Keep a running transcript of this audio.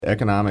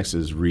Economics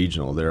is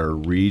regional. There are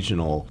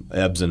regional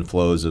ebbs and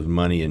flows of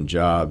money and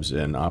jobs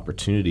and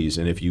opportunities.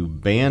 And if you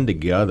band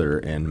together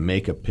and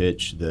make a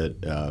pitch that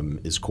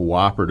is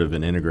cooperative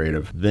and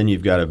integrative, then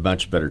you've got a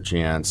much better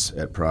chance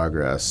at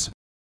progress.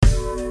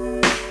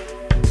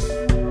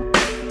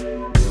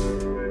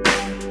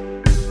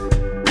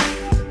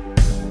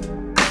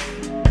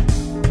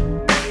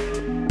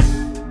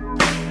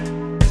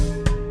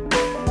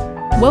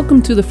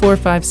 Welcome to the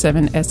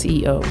 457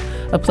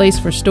 SEO, a place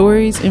for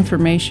stories,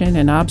 information,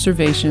 and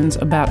observations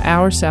about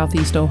our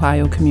Southeast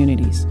Ohio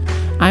communities.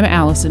 I'm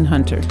Allison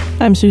Hunter.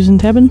 I'm Susan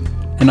Tebben.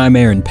 And I'm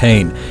Aaron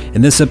Payne.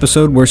 In this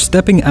episode, we're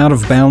stepping out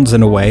of bounds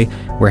in a way.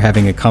 We're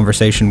having a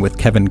conversation with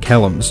Kevin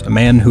Kellums, a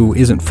man who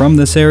isn't from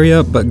this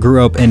area but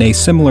grew up in a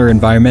similar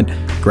environment,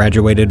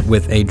 graduated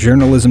with a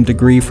journalism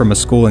degree from a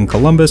school in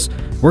Columbus,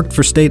 worked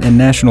for state and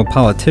national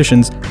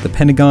politicians, the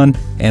Pentagon,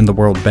 and the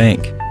World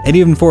Bank, and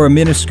even for a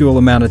minuscule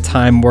amount of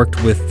time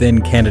worked with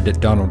then-candidate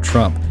Donald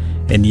Trump.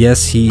 And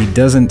yes, he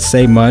doesn't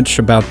say much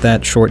about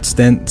that short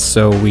stint,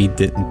 so we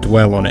didn't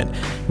dwell on it.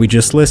 We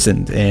just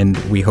listened, and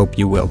we hope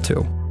you will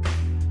too.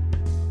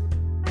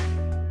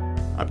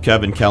 I'm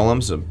Kevin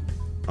Kellums. I'm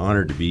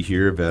honored to be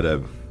here. I've had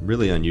a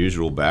really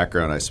unusual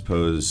background, I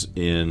suppose,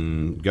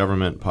 in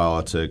government,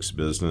 politics,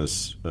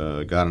 business.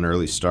 Got an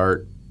early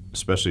start,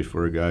 especially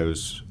for a guy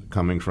who's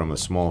coming from a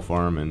small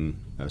farm in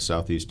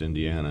southeast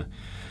Indiana.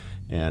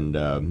 And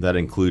that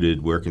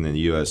included working in the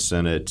U.S.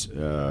 Senate,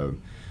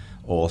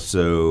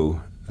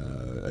 also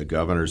a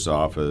governor's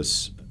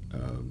office,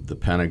 the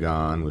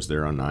Pentagon, was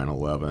there on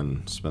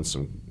 9/11, spent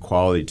some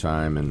quality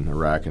time in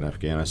Iraq and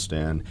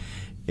Afghanistan,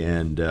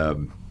 and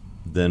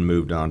then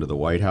moved on to the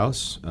White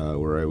House,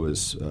 where I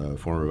was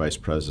former Vice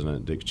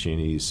President Dick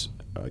Cheney's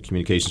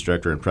communications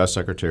director and press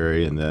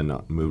secretary, and then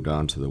moved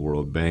on to the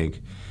World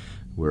Bank,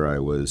 where I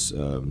was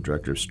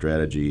director of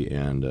strategy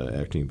and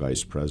acting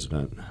vice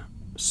president.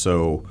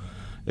 So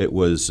it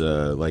was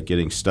like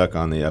getting stuck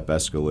on the up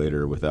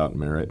escalator without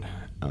merit,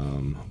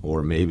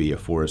 or maybe a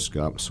Forrest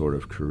Gump sort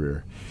of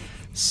career.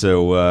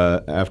 So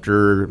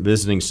after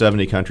visiting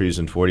 70 countries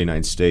and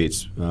 49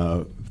 states,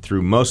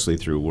 mostly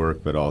through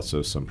work, but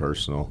also some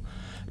personal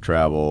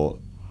travel,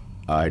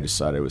 I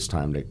decided it was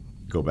time to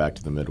go back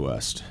to the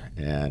Midwest.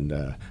 And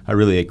I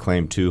really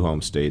claimed two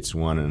home states,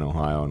 one in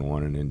Ohio and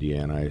one in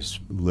Indiana. I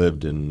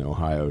lived in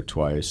Ohio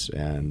twice,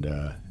 and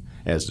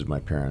as did my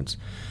parents.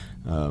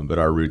 But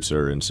our roots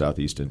are in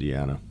southeast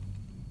Indiana.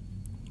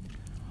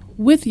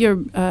 With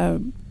your,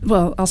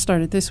 I'll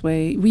start it this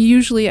way. We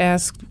usually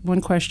ask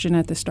one question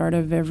at the start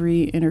of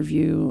every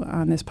interview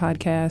on this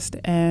podcast,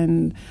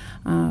 and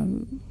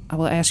I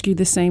will ask you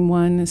the same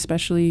one,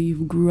 especially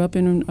you grew up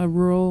in a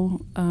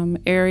rural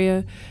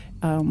area.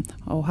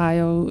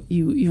 Ohio,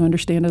 you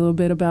understand a little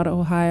bit about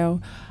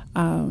Ohio.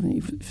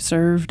 You've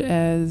served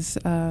as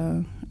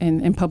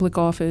in public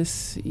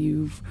office.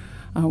 You've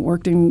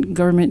worked in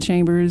government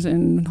chambers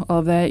and all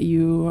of that.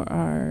 You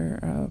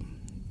are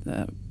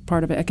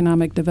part of an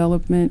economic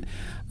development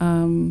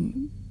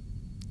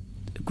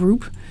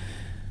group.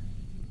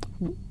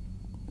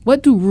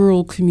 What do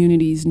rural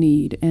communities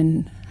need,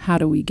 and how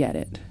do we get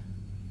it?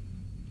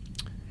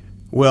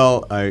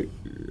 Well, I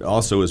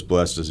also was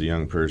blessed as a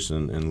young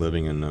person and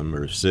living in a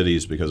number of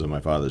cities because of my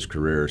father's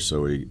career.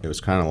 So it was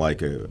kind of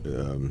like a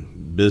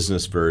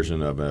business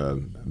version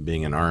of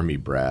being an Army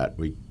brat.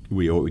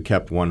 We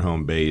kept one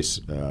home base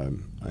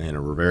in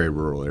a very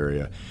rural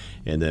area,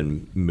 and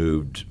then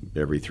moved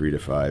every 3 to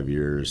 5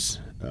 years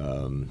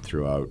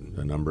throughout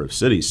a number of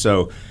cities.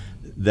 So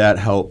that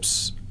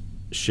helps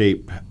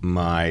shape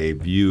my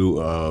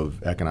view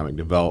of economic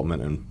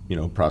development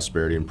and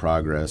prosperity and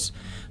progress.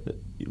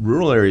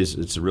 Rural areas,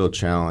 it's a real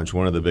challenge.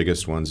 One of the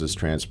biggest ones is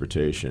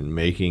transportation,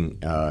 making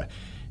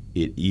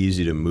it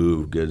easy to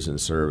move goods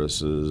and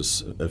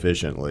services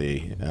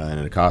efficiently and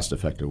in a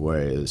cost-effective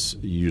way is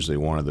usually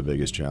one of the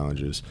biggest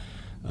challenges.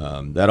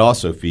 That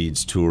also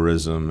feeds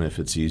tourism if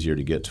it's easier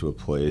to get to a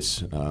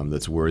place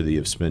that's worthy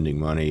of spending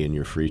money in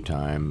your free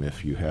time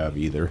if you have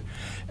either.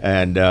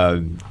 And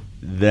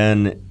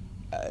then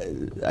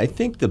I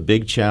think the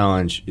big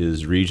challenge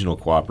is regional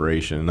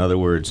cooperation. In other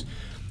words,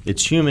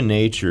 it's human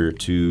nature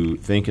to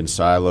think in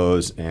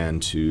silos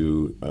and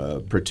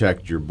to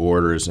protect your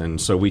borders, and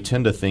so we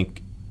tend to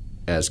think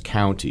as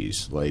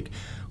counties, and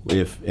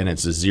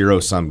it's a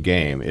zero-sum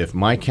game. If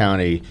my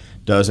county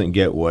doesn't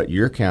get what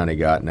your county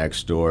got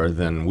next door,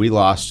 then we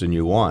lost and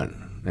you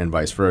won, and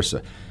vice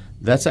versa.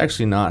 That's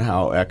actually not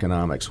how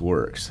economics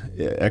works.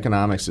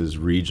 Economics is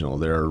regional.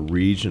 There are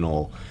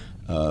regional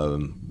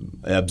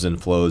ebbs and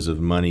flows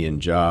of money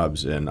and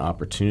jobs and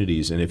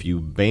opportunities, and if you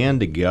band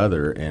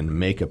together and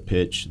make a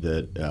pitch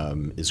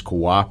that is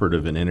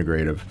cooperative and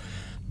integrative,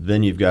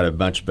 then you've got a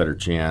much better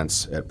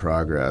chance at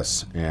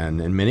progress.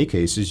 And in many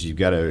cases, you've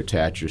got to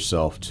attach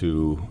yourself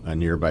to a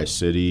nearby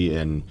city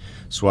and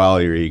swallow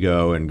your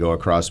ego and go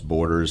across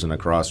borders and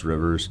across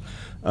rivers.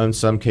 In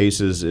some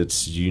cases,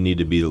 you need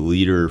to be the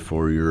leader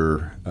for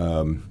your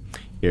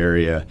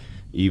area,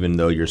 even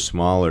though you're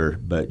smaller,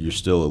 but you're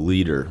still a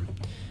leader.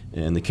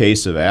 In the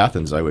case of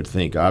Athens, I would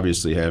think,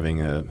 obviously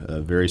having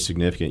a very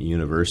significant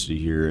university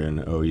here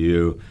in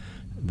OU,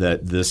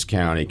 that this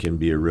county can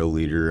be a real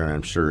leader, and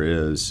I'm sure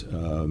is,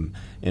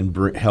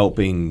 in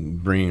helping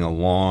bring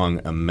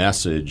along a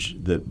message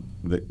that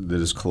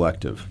is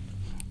collective.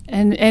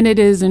 And it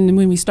is, and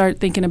when we start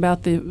thinking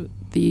about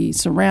the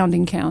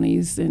surrounding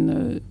counties and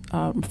the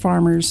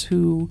farmers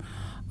who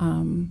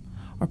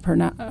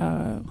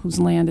whose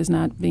land is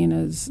not being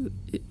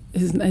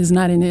is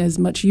not in as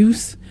much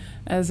use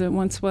as it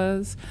once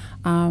was,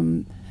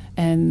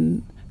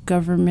 and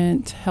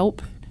government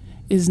help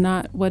is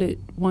not what it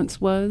once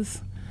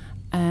was,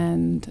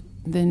 and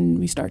then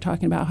we start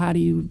talking about how do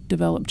you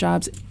develop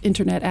jobs.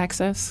 Internet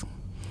access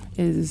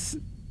is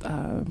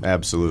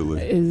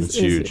absolutely is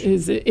huge.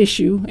 Is an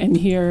issue, and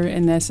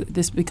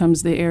this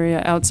becomes the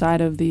area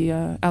outside of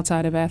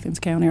Athens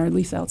County, or at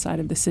least outside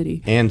of the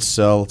city. And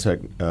cell tech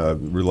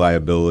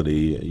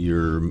reliability,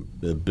 your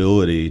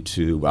ability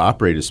to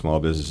operate a small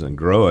business and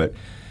grow it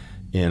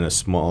in a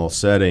small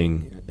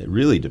setting, it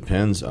really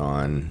depends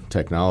on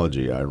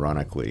technology.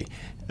 Ironically,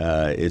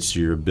 it's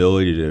your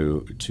ability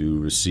to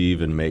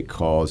receive and make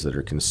calls that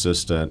are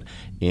consistent,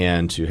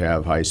 and to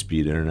have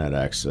high-speed internet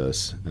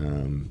access,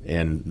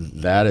 and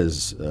that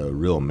is a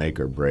real make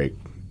or break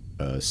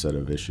set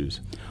of issues.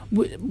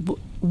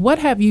 What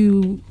have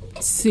you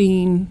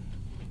seen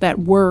that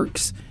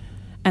works?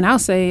 And I'll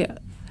say,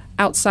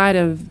 outside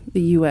of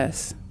the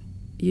U.S.,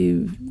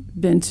 you've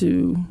been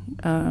to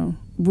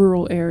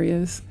rural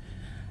areas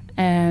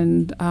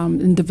and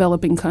in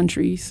developing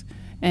countries.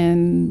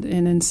 And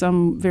in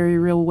some very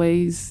real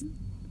ways,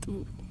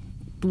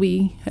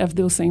 we have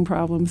those same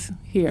problems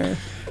here.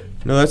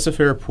 No, that's a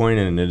fair point,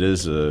 and it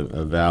is a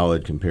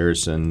valid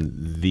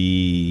comparison.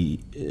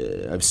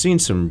 I've seen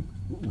some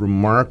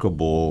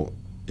remarkable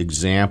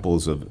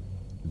examples of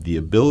the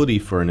ability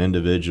for an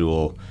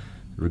individual,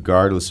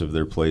 regardless of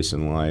their place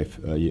in life.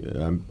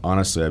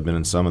 Honestly, I've been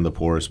in some of the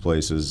poorest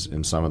places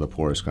in some of the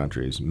poorest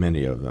countries,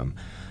 many of them,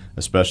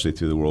 especially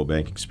through the World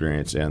Bank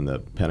experience and the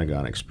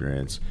Pentagon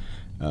experience.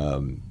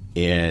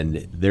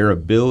 And their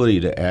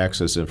ability to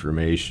access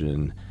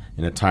information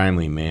in a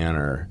timely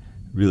manner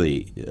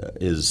really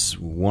is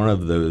one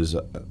of those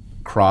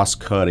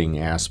cross-cutting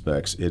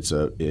aspects. It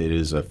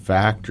is a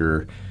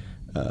factor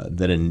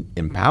that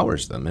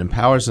empowers them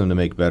to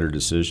make better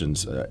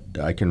decisions.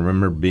 I can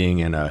remember being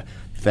in a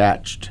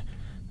thatched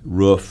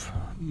roof,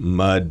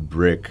 mud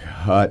brick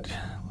hut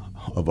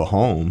of a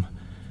home,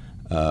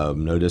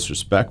 no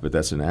disrespect, but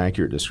that's an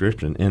accurate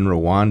description, in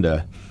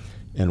Rwanda,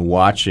 and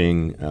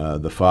watching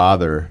the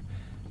father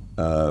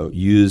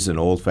use an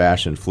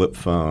old-fashioned flip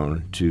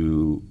phone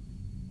to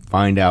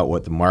find out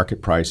what the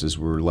market prices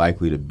were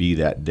likely to be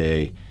that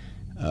day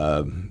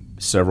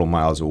several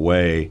miles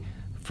away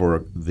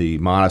for the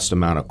modest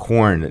amount of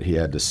corn that he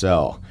had to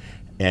sell.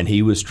 And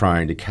he was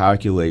trying to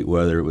calculate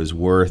whether it was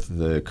worth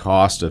the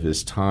cost of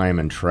his time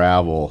and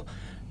travel,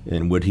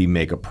 and would he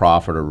make a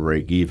profit or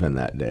break even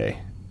that day.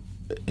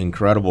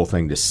 Incredible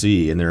thing to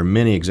see, and there are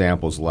many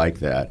examples like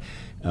that.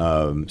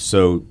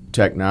 So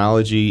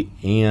technology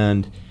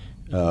and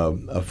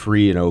a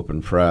free and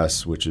open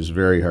press, which is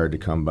very hard to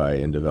come by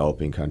in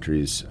developing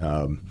countries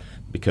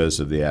because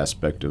of the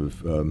aspect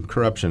of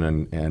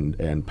corruption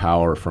and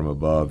power from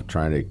above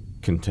trying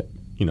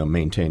to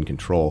maintain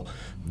control.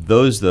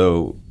 Those,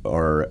 though,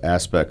 are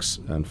aspects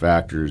and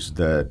factors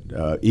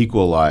that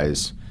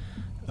equalize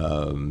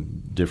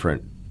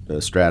different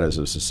stratas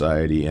of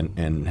society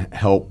and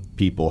help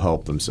people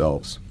help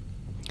themselves.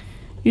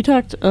 You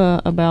talked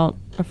about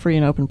a free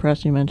and open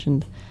press, you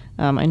mentioned.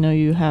 I know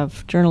you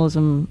have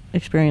journalism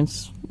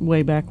experience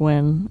way back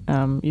when.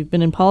 You've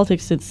been in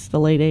politics since the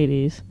late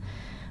 80s,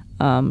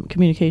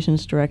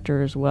 communications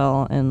director as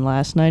well. And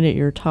last night at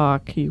your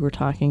talk, you were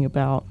talking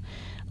about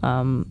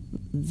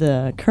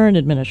the current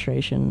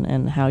administration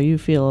and how you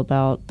feel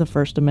about the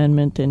First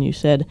Amendment. And you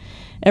said,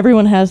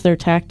 everyone has their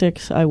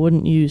tactics. I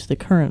wouldn't use the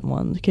current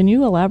ones. Can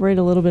you elaborate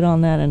a little bit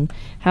on that and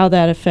how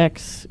that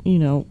affects,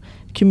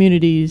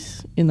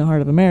 communities in the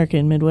heart of America,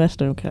 in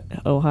Midwest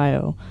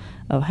Ohio,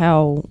 of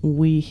how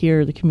we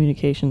hear the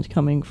communications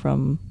coming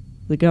from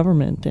the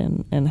government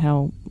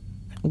and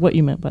what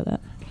you meant by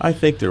that? I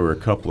think there were a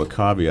couple of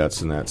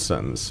caveats in that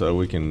sentence, so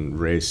we can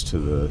race to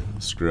the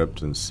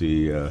script and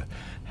see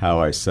how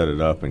I set it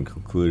up and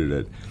concluded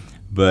it.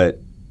 But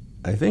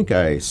I think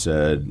I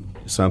said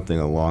something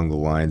along the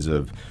lines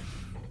of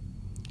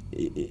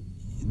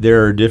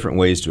there are different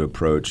ways to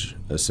approach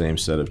a same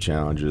set of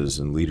challenges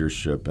in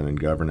leadership and in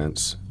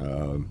governance,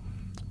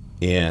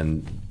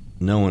 and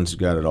no one's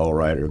got it all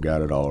right or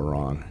got it all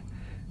wrong.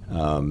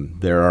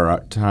 There are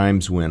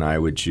times when I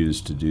would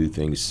choose to do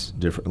things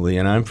differently,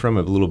 and I'm from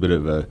a little bit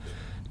of a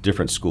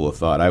different school of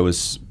thought. I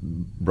was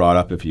brought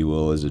up, if you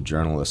will, as a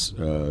journalist,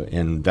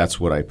 and that's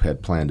what I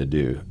had planned to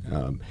do.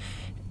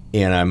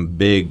 And I'm a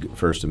big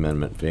First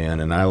Amendment fan,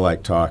 and I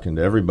like talking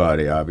to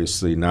everybody,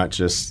 obviously, not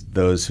just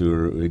those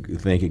who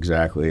think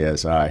exactly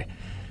as I.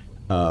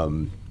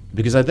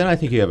 Because then I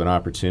think you have an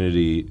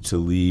opportunity to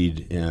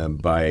lead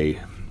by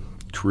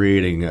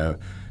creating a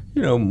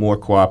more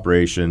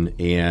cooperation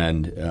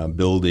and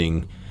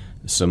building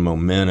some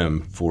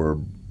momentum for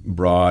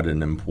broad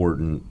and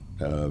important,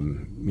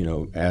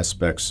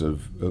 aspects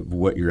of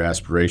what your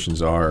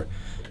aspirations are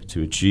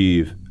to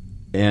achieve.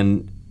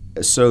 And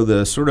so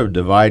the sort of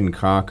divide and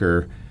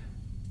conquer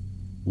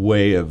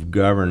way of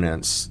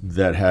governance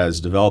that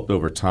has developed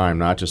over time,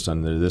 not just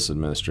under this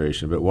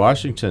administration, but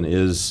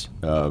Washington's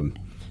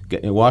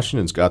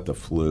got the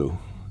flu.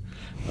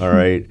 All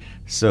right.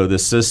 So the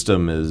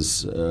system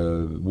is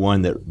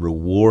one that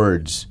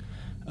rewards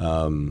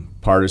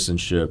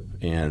partisanship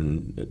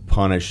and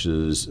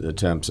punishes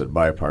attempts at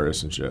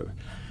bipartisanship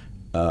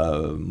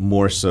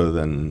more so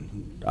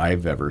than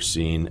I've ever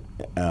seen.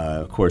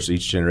 Of course,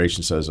 each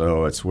generation says,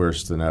 "Oh, it's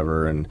worse than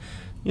ever," and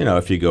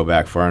if you go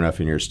back far enough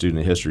in your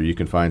student history, you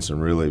can find some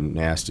really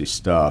nasty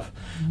stuff.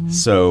 Mm-hmm.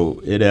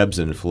 So it ebbs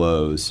and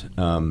flows.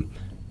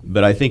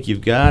 But I think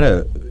you've got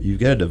to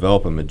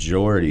develop a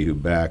majority who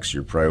backs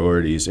your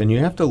priorities, and you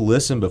have to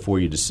listen before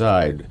you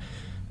decide.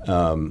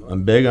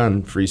 I'm big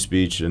on free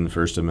speech and the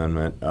First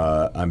Amendment.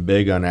 I'm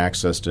big on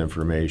access to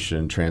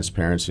information,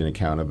 transparency, and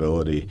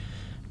accountability.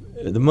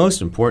 The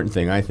most important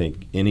thing, I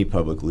think, any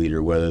public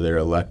leader, whether they're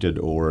elected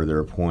or they're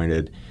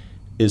appointed,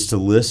 is to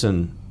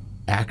listen.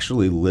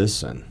 Actually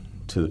listen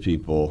to the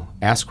people,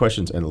 ask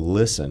questions, and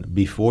listen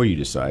before you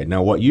decide.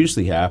 Now, what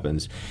usually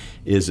happens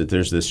is that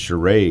there's this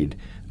charade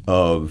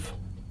of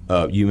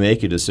you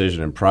make a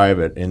decision in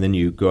private, and then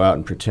you go out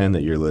and pretend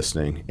that you're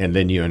listening, and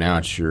then you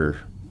announce your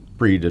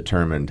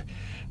predetermined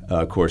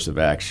course of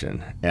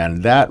action.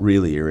 And that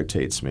really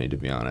irritates me, to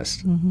be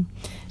honest. Mm-hmm.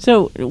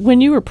 So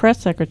when you were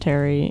press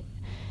secretary,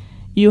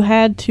 you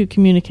had to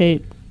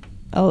communicate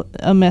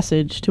a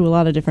message to a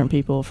lot of different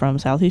people, from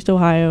Southeast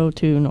Ohio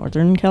to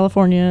Northern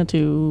California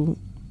to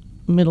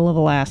middle of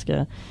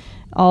Alaska,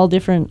 all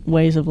different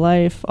ways of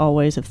life, all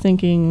ways of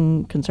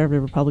thinking,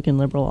 conservative, Republican,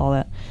 liberal, all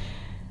that.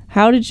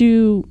 How did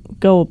you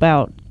go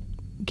about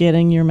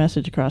getting your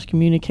message across,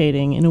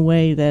 communicating in a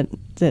way that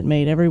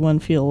made everyone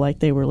feel like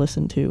they were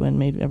listened to and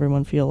made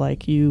everyone feel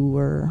like you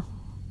were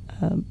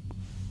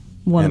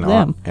one of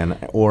them?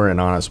 Or an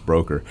honest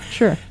broker.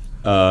 Sure.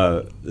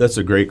 That's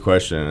a great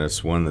question, and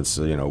it's one that's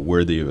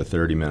worthy of a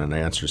 30-minute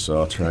answer. So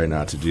I'll try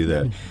not to do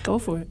that. Go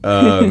for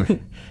it.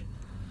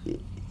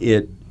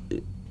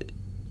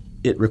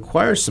 It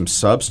requires some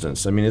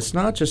substance. I mean, it's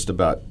not just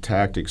about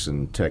tactics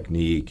and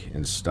technique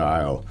and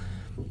style.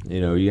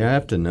 You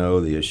have to know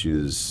the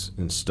issues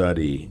and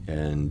study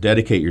and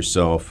dedicate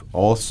yourself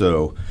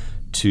also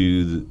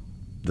to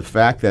the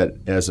fact that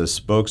as a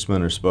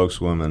spokesman or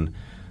spokeswoman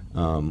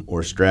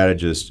or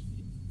strategist,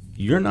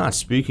 you're not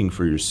speaking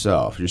for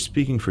yourself. You're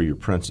speaking for your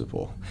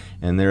principal.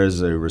 And there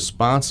is a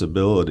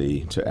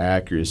responsibility to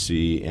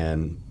accuracy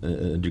and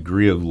a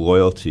degree of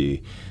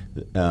loyalty.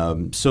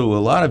 So a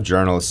lot of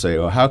journalists say,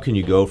 well, how can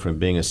you go from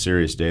being a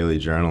serious daily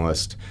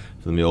journalist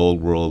from the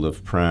old world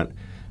of print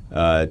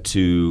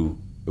to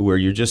where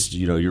you're just,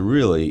 you're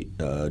really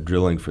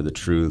drilling for the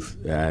truth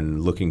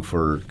and looking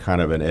for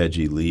kind of an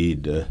edgy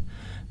lead to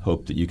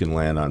hope that you can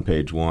land on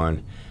page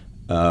one,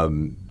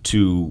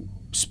 to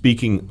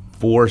speaking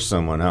for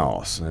someone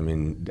else. I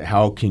mean,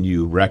 how can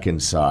you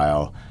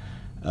reconcile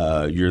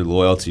your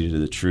loyalty to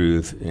the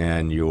truth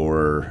and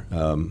your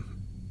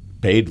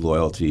paid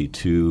loyalty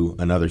to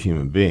another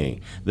human being?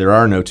 There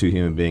are no two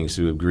human beings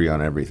who agree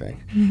on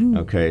everything. Mm-hmm.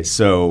 Okay,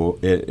 so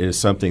it is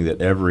something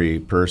that every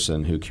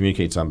person who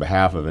communicates on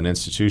behalf of an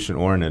institution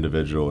or an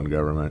individual in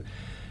government,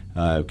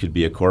 could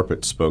be a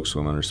corporate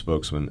spokeswoman or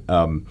spokesman,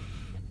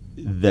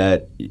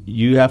 that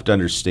you have to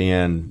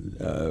understand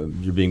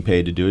you're being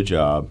paid to do a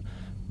job.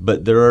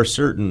 But there are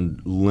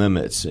certain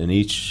limits, and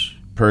each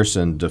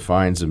person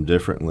defines them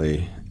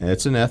differently. And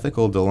it's an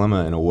ethical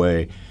dilemma in a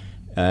way.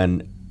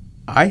 And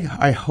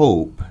I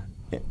hope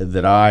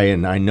that I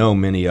know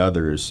many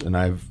others, and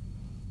I've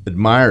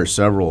admired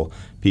several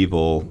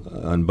people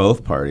on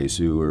both parties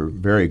who were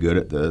very good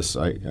at this.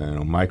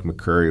 Mike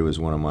McCurry was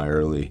one of my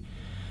early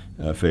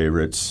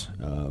favorites,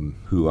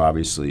 who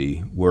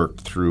obviously worked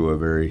through a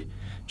very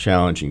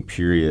challenging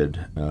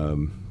period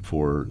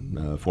for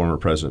former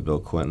President Bill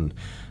Clinton.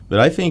 But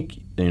I think,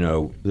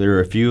 there are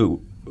a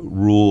few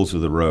rules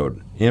of the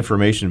road.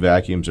 Information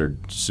vacuums are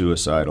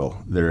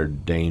suicidal. They're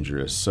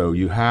dangerous. So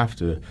you have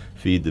to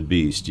feed the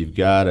beast. You've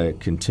got to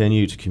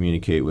continue to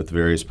communicate with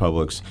various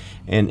publics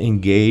and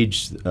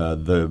engage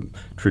the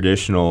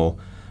traditional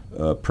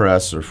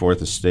press or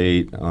Fourth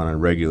Estate on a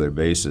regular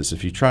basis.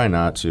 If you try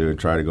not to and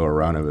try to go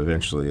around it,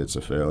 eventually it's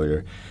a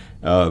failure.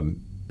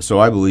 So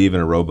I believe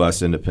in a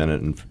robust,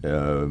 independent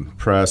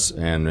press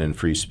and in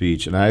free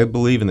speech, and I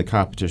believe in the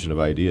competition of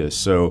ideas.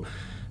 So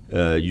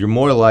you're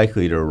more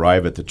likely to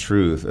arrive at the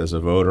truth as a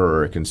voter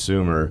or a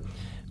consumer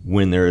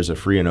when there is a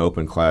free and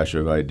open clash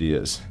of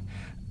ideas.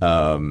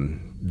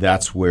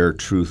 That's where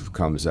truth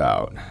comes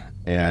out.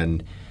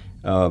 And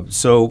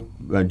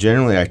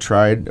Generally, I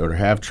tried or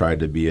have tried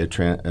to be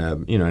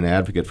an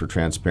advocate for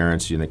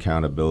transparency and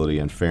accountability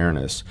and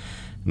fairness.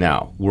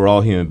 Now, we're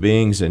all human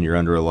beings, and you're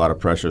under a lot of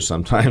pressure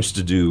sometimes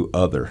to do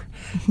other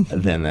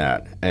than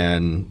that.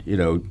 And,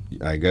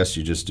 I guess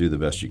you just do the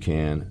best you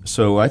can.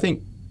 So I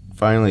think,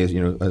 finally,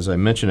 as I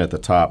mentioned at the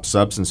top,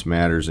 substance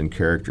matters and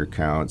character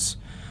counts.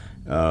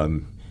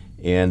 And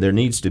there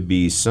needs to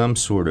be some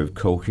sort of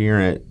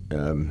coherent,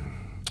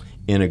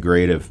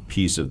 integrative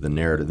piece of the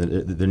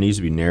narrative. There needs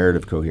to be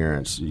narrative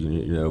coherence,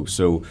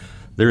 So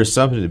there is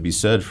something to be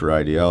said for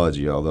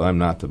ideology, although I'm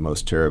not the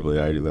most terribly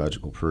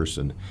ideological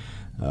person.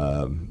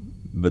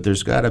 But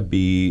there's got to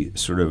be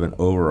sort of an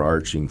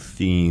overarching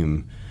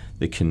theme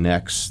that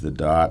connects the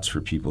dots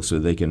for people so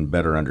they can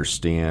better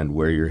understand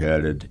where you're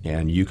headed,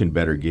 and you can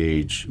better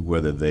gauge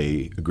whether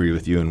they agree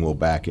with you and will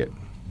back it.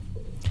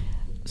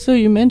 So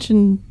you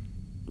mentioned,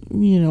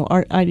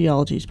 our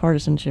ideologies,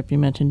 partisanship. You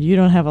mentioned you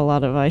don't have a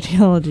lot of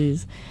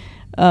ideologies.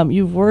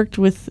 You've worked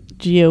with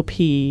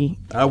GOP.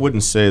 I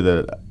wouldn't say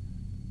that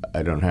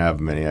I don't have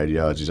many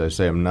ideologies. I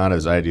say I'm not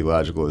as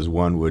ideological as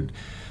one would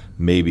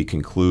maybe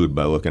conclude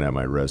by looking at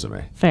my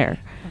resume. Fair.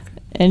 Okay.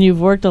 And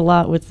you've worked a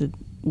lot with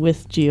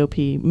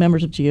GOP,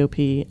 members of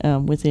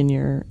GOP within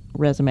your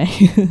resume.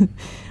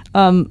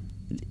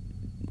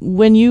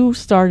 When you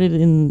started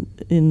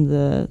in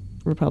the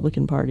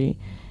Republican Party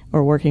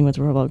or working with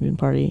the Republican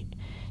Party,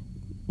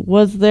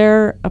 was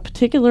there a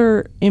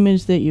particular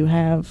image that you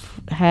had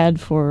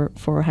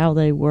for how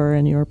they were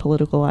and your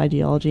political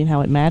ideology and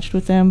how it matched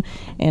with them?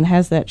 And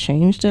has that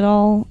changed at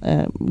all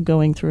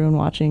going through and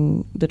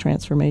watching the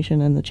transformation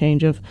and the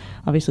change of,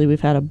 obviously we've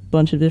had a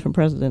bunch of different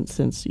presidents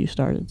since you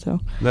started. So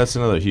that's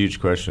another huge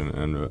question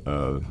and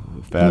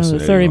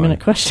fascinating. 30-minute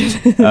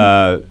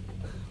question.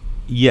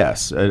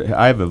 Yes,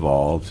 I've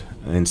evolved.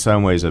 In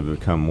some ways I've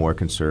become more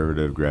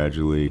conservative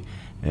gradually.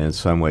 And in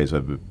some ways,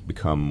 I've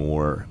become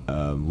more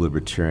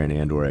libertarian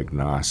and or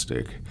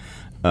agnostic.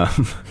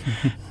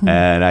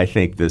 And I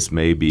think this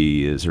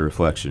maybe is a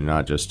reflection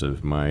not just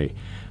of my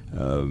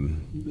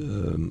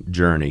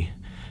journey,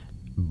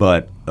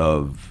 but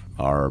of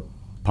our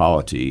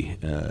polity.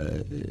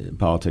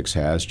 Politics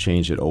has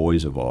changed. It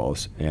always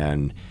evolves.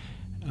 And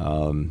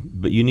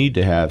but you need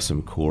to have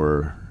some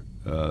core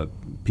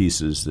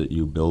pieces that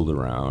you build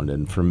around.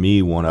 And for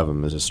me, one of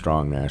them is a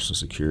strong national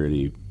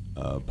security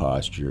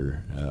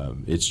posture.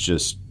 It's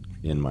just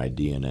in my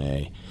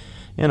DNA.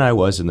 And I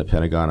was in the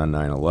Pentagon on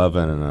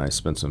 9/11, and I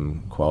spent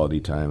some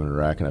quality time in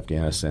Iraq and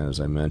Afghanistan, as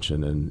I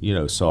mentioned,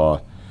 and saw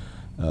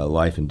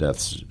life and death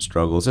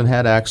struggles and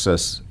had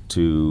access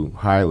to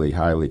highly,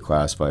 highly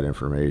classified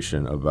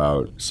information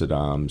about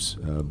Saddam's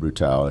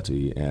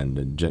brutality.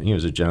 And he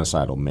was a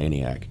genocidal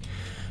maniac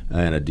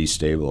and a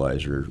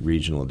destabilizer,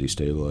 regional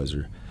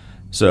destabilizer.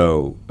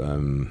 So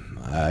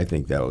I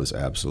think that was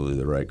absolutely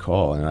the right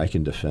call, and I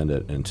can defend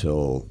it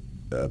until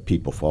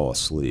people fall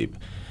asleep.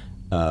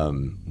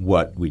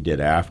 What we did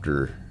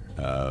after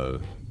the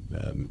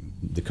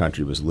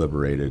country was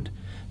liberated,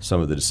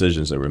 some of the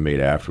decisions that were made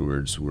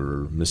afterwards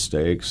were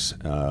mistakes.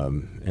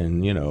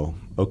 And,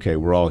 okay,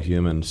 we're all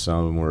human. Some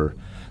of them were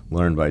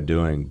learned by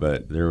doing,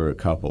 but there were a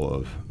couple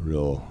of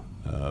real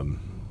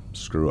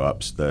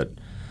screw-ups that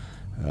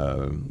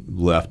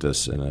left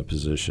us in a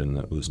position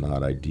that was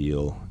not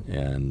ideal.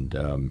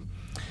 And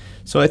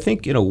so I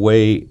think, in a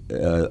way,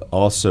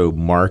 also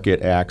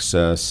market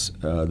access,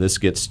 this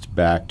gets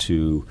back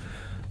to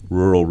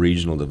rural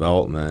regional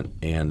development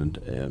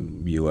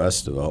and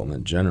U.S.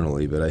 development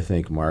generally, but I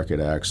think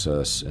market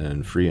access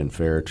and free and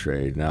fair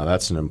trade. Now,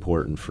 that's an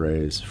important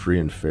phrase, free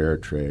and fair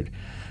trade.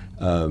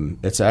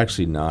 It's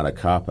actually not a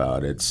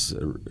cop-out. It's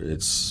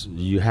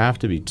you have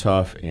to be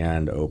tough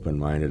and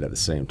open-minded at the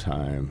same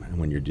time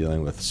when you're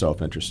dealing with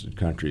self-interested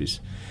countries,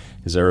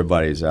 because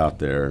everybody's out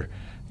there,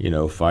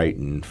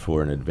 fighting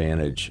for an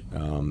advantage.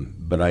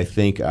 But I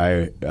think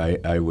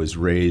I was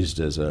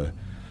raised as a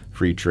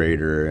free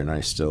trader, and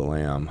I still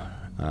am.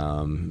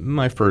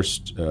 My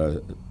first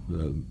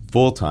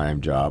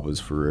full-time job was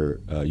for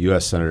a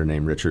U.S. Senator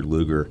named Richard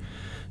Lugar,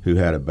 who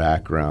had a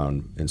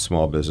background in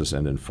small business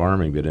and in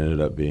farming, but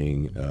ended up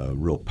being a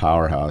real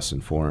powerhouse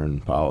in foreign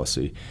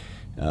policy.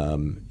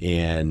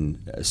 And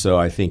so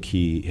I think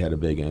he had a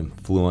big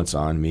influence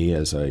on me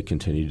as I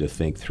continued to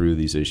think through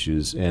these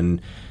issues.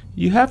 And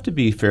you have to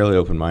be fairly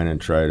open-minded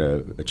and try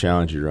to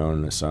challenge your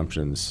own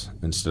assumptions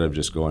instead of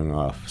just going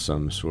off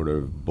some sort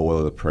of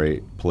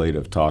boilerplate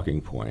of talking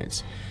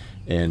points.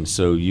 And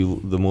so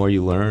the more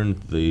you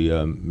learn,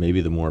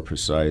 maybe the more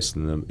precise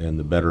and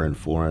the better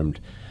informed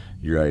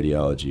your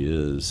ideology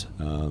is.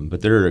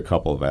 But there are a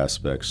couple of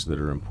aspects that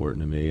are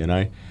important to me. And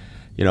I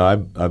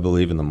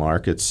believe in the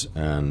markets,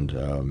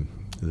 and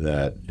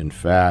that, in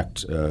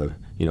fact, a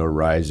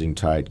rising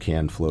tide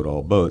can float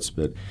all boats.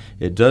 But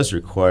it does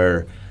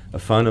require a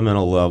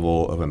fundamental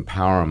level of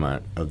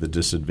empowerment of the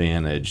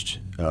disadvantaged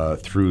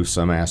through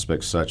some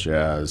aspects such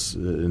as,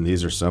 and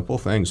these are simple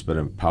things,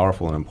 but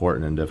powerful and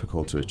important and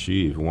difficult to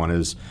achieve. One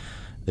is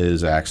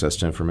is access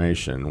to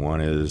information. One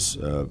is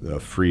a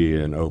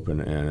free and open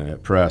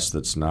and press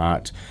that's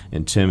not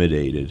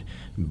intimidated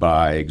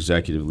by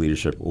executive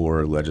leadership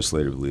or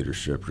legislative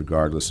leadership,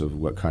 regardless of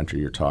what country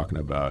you're talking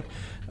about.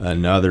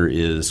 Another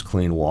is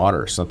clean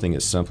water, something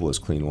as simple as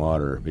clean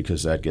water,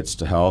 because that gets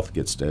to health,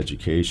 gets to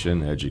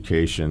education.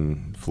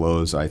 Education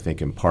flows, I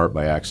think, in part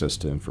by access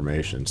to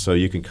information. So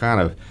you can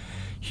kind of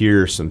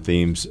hear some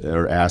themes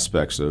or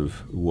aspects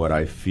of what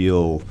I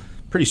feel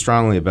pretty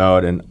strongly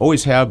about and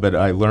always have, but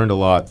I learned a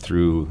lot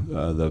through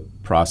the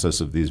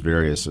process of these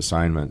various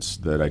assignments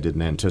that I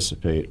didn't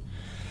anticipate.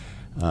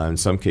 In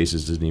some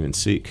cases, didn't even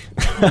seek.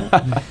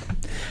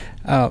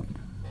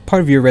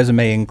 Part of your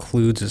resume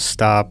includes a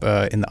stop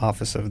in the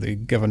office of the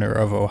governor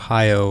of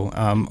Ohio.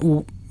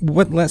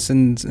 What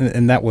lessons,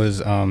 and that was,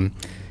 I'm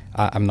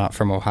not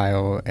from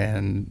Ohio,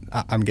 and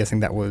I'm guessing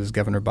that was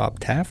Governor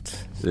Bob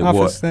Taft's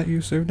office that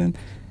you served in?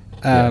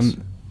 Yes.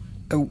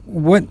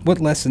 What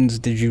lessons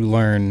did you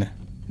learn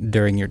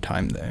during your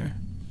time there?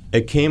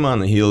 It came on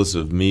the heels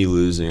of me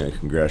losing a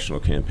congressional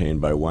campaign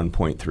by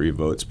 1.3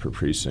 votes per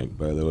precinct,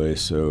 by the way.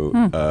 So,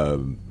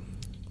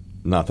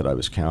 not that I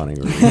was counting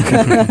or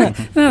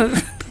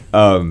anything.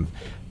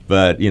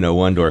 But,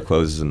 one door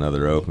closes,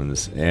 another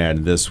opens.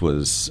 And this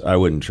was, I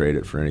wouldn't trade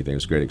it for anything. It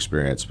was a great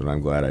experience, but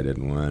I'm glad I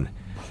didn't win.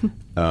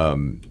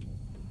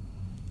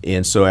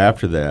 And so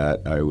after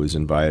that, I was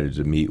invited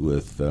to meet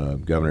with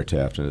Governor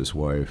Taft and his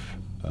wife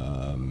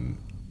on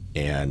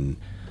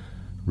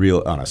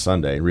a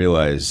Sunday, and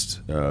realized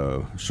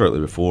shortly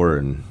before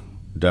and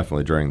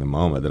definitely during the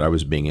moment that I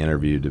was being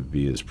interviewed to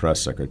be his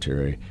press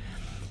secretary.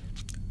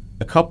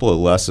 A couple of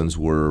lessons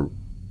were,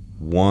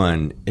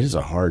 one, it is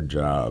a hard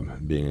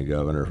job being a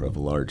governor of a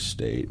large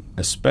state,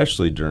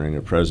 especially during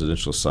a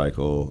presidential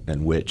cycle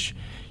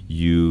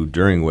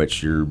during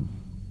which you're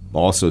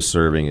also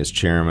serving as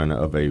chairman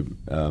of a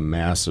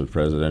massive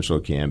presidential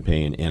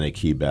campaign in a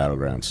key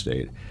battleground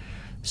state.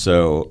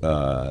 So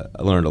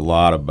I learned a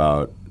lot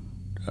about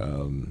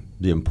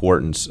the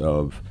importance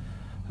of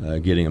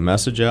getting a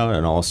message out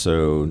and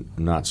also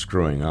not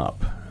screwing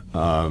up.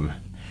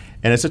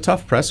 And it's a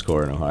tough press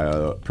corps in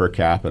Ohio. Per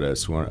capita,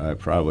 I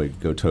probably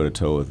go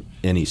toe-to-toe with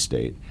any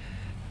state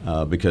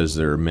because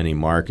there are many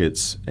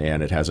markets,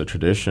 and it has a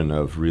tradition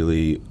of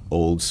really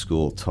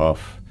old-school,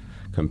 tough,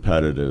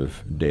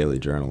 competitive daily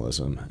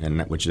journalism,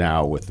 and which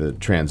now with the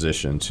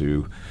transition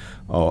to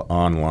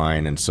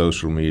online and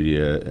social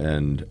media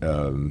and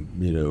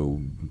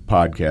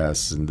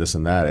podcasts and this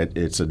and that,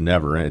 it's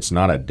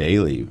not a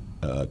daily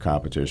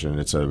competition.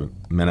 It's a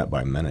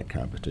minute-by-minute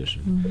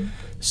competition. Mm-hmm.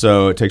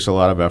 So it takes a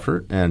lot of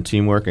effort and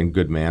teamwork and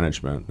good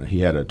management.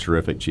 He had a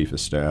terrific chief of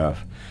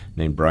staff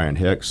named Brian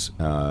Hicks,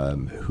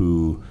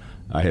 who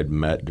I had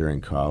met during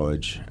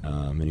college,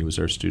 and he was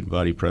our student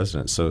body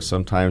president. So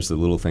sometimes the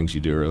little things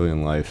you do early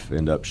in life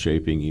end up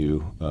shaping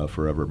you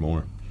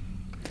forevermore.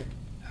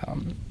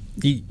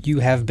 You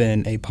have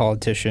been a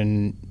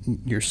politician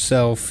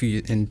yourself.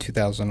 In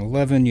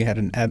 2011, you had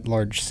an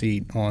at-large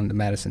seat on the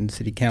Madison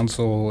City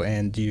Council,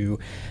 and you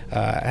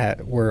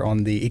were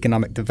on the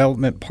Economic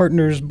Development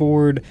Partners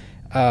Board.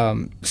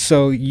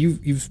 So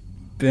you've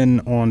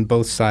been on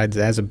both sides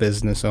as a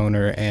business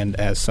owner and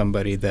as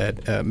somebody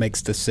that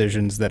makes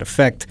decisions that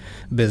affect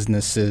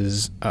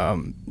businesses.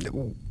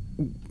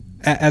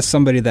 As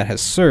somebody that has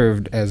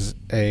served as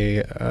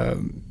a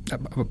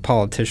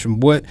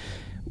politician,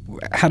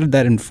 how did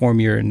that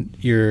inform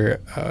your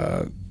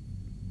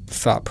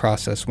thought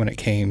process when it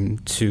came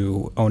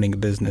to owning a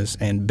business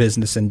and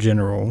business in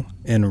general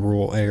in a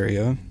rural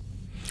area?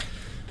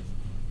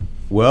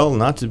 Well,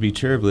 not to be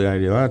terribly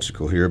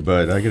ideological here,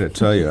 but I got to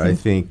tell you, I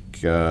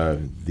think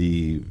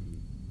the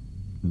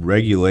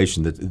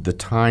regulation, the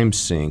time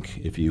sink,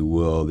 if you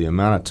will, the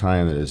amount of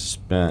time that is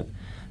spent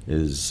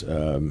is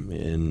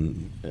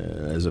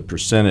as a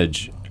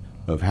percentage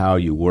of how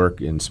you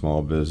work in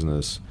small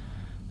business.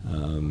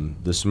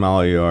 The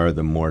smaller you are,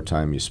 the more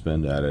time you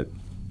spend at it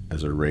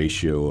as a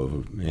ratio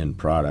of end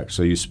product.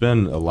 So you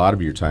spend a lot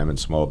of your time in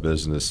small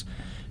business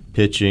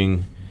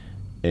pitching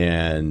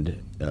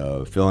and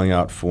filling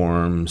out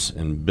forms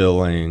and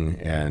billing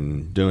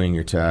and doing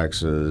your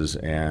taxes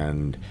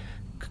and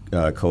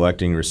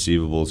collecting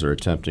receivables or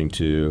attempting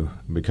to.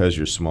 Because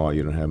you're small,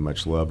 you don't have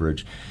much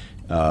leverage.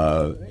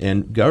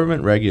 And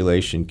government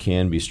regulation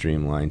can be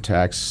streamlined.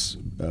 Tax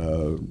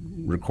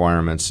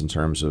requirements in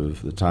terms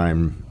of the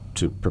time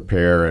to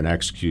prepare and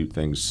execute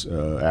things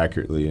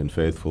accurately and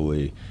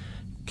faithfully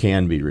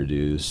can be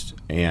reduced.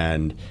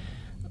 And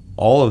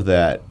all of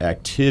that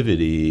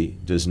activity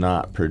does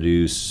not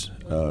produce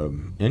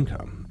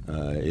income.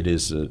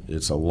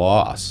 It's a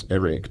loss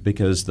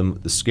because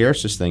the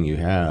scarcest thing you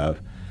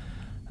have,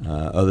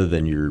 other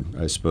than your,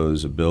 I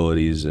suppose,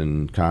 abilities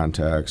and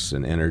contacts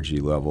and energy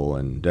level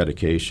and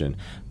dedication,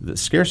 the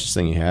scarcest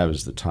thing you have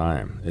is the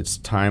time. It's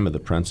time of the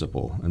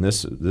principal, and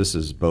this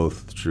is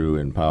both true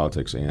in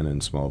politics and in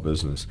small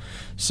business.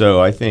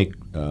 So I think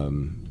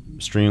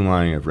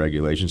streamlining of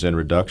regulations and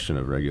reduction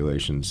of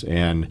regulations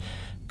and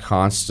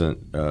constant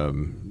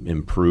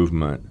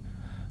improvement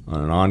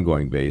on an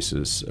ongoing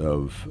basis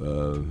of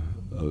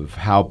of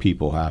how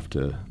people have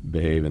to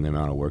behave and the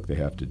amount of work they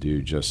have to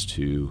do just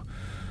to,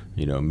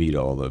 meet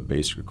all the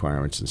basic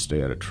requirements and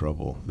stay out of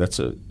trouble.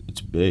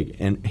 It's big.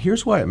 And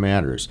here's why it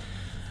matters.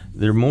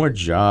 There are more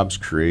jobs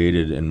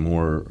created and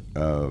more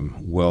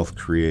wealth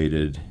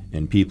created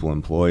and people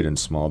employed in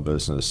small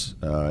business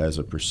as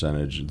a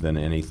percentage than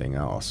anything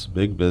else.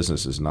 Big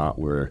business is not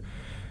where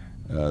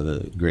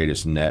the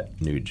greatest net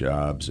new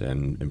jobs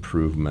and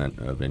improvement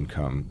of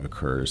income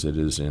occurs. It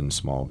is in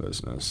small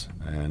business.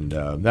 And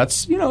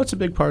that's, it's a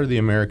big part of the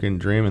American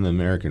dream and the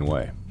American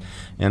way.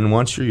 And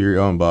once you're your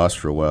own boss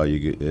for a while,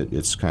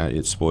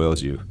 it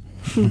spoils you.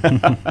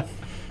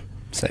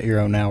 Set your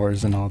own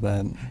hours and all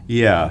that.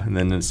 Yeah, and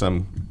then in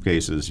some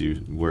cases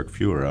you work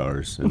fewer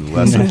hours and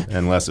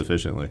less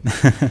efficiently.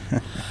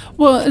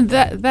 Well,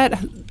 that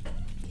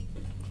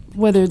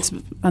whether it's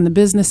on the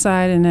business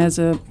side and as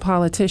a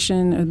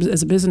politician,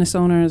 as a business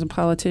owner, as a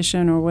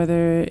politician, or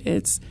whether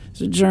it's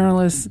as a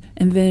journalist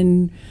and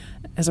then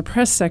as a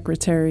press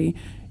secretary,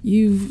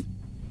 you've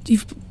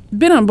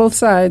been on both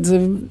sides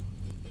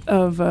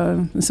of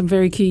some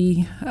very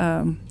key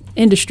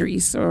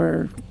industries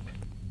or.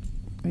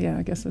 Yeah,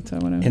 I guess that's how I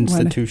want to.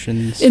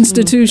 Institutions.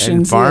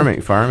 Institutions.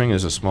 And farming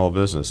is a small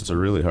business. It's a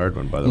really hard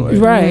one, by the way.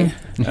 Right.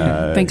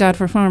 Thank God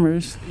for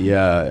farmers.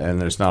 Yeah,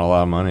 and there's not a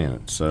lot of money in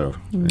it, so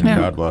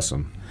God bless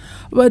them.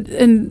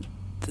 And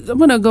I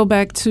want to go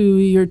back to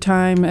your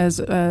time as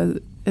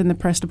in the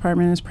press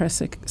department as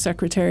press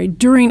secretary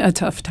during a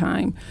tough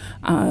time,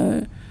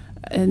 and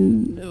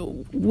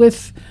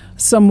with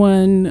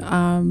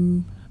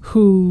someone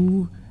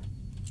who.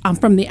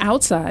 From the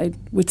outside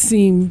would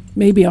seem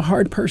maybe a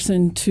hard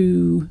person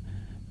to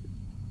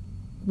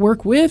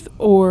work with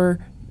or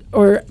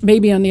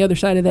maybe on the other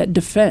side of that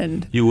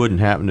defend. You wouldn't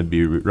happen to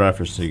be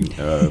referencing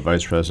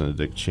Vice President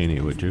Dick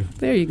Cheney, would you?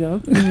 There you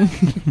go.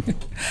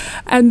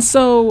 And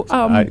so...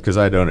 Because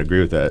I don't agree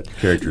with that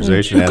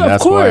characterization, and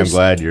that's course. why I'm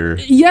glad you're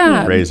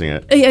raising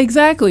it.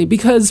 Exactly,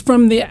 because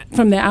from the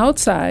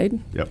outside,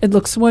 It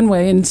looks one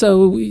way. And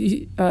so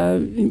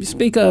you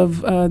speak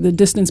of the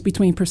distance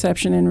between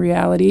perception and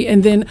reality.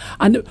 And then,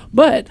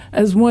 but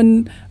as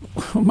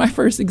my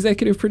first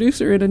executive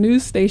producer at a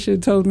news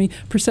station told me,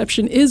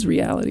 perception is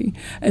reality.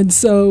 And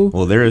so...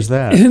 Well, there is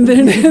that. And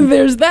then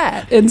there's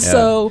that. And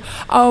so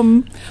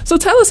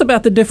tell us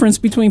about the difference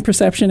between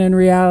perception and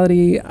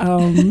reality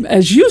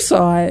as you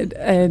saw it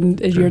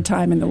and as your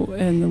time in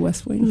the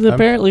West Wing.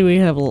 Apparently we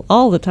have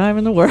all the time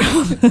in the world.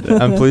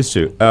 I'm pleased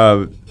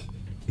to.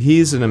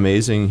 He's an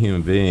amazing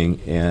human being,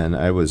 and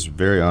I was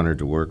very honored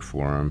to work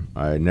for him.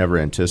 I never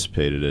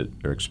anticipated it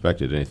or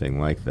expected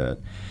anything like that.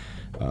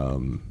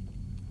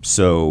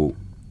 So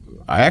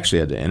I actually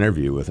had to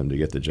interview with him to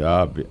get the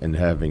job, and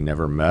having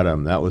never met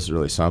him, that was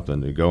really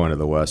something, to go into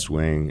the West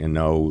Wing and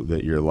know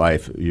that you're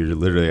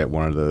literally at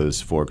one of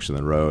those forks in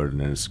the road,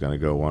 and it's going to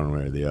go one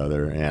way or the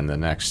other, and the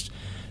next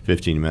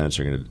 15 minutes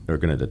are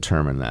going to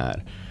determine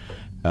that.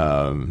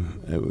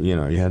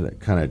 You had to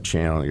kind of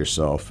channel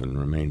yourself and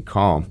remain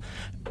calm.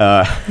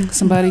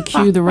 Somebody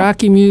cue the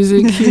Rocky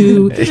music,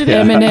 cue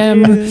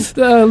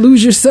Eminem,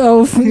 Lose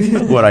Yourself.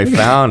 What I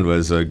found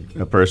was a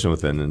person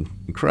with an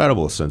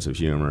incredible sense of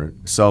humor,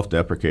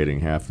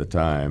 self-deprecating half the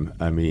time.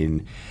 I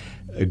mean,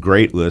 a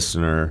great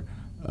listener,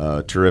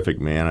 terrific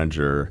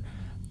manager,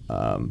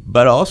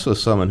 but also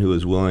someone who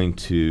was willing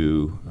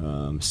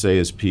to say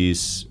his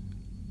piece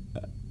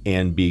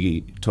and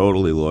be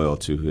totally loyal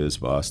to his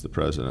boss, the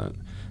president.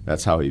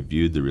 That's how he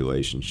viewed the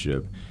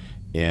relationship.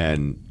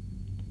 And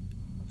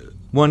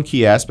one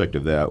key aspect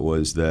of that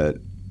was that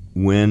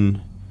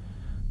when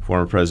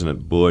former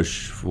President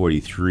Bush,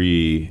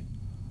 43,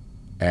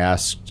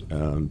 asked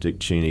Dick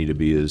Cheney to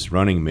be his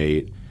running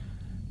mate,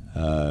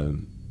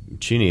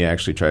 Cheney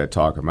actually tried to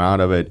talk him out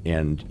of it,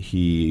 and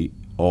he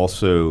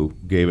also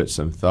gave it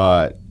some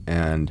thought.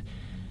 And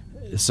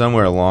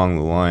somewhere along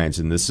the lines,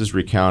 and this is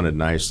recounted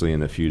nicely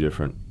in a few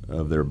different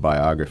of their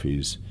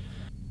biographies,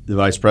 the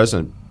vice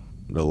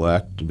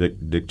president-elect,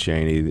 Dick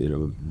Cheney,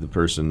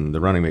 the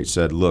running mate,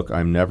 said, "Look,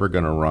 I'm never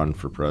going to run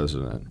for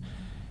president,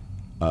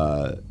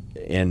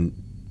 and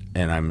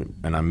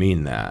I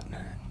mean that."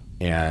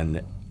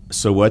 And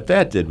so what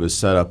that did was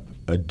set up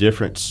a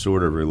different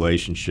sort of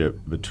relationship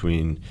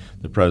between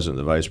the president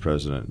and the vice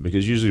president,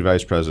 because usually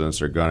vice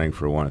presidents are gunning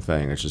for one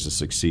thing, which is to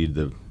succeed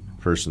the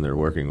person they're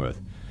working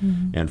with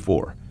and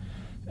for.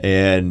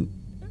 And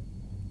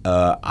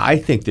I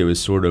think there was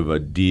sort of a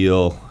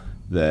deal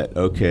that,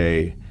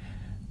 okay,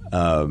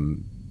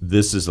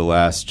 this is the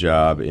last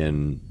job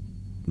in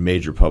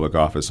major public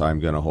office I'm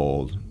going to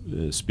hold,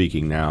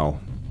 speaking now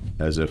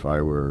as if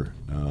I were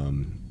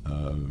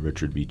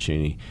Richard B.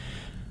 Cheney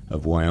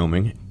of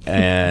Wyoming,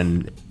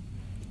 and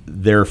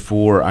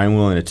therefore I'm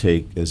willing to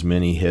take as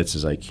many hits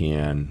as I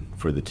can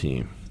for the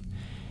team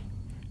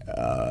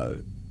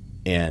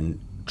and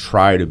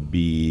try to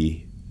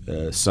be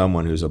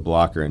someone who's a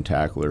blocker and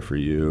tackler for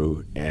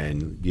you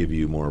and give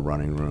you more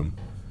running room.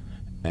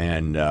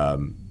 And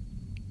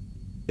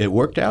it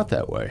worked out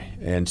that way.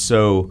 And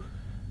so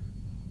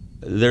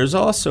there's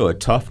also a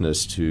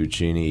toughness to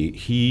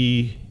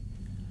Cheney.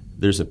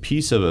 there's a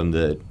piece of him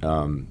that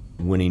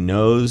when he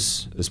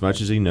knows as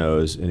much as he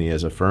knows and he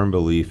has a firm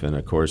belief in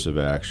a course of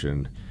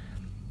action,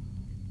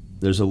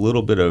 there's a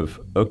little bit of,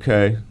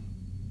 okay,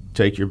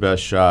 take your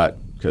best shot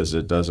because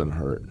it doesn't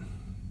hurt.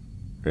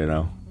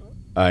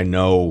 I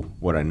know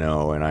what I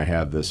know, and I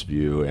have this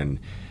view, and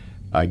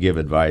I give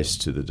advice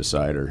to the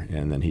decider,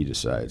 and then he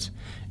decides.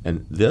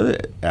 And the other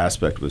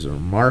aspect was a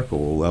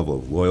remarkable level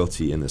of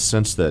loyalty in the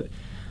sense that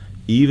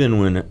even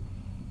when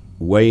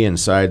way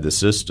inside the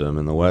system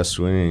in the West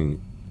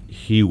Wing,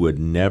 he would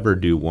never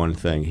do one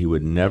thing. He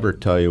would never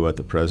tell you what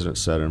the president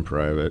said in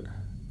private.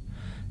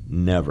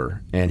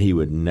 Never. And he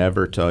would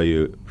never tell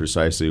you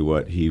precisely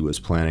what he was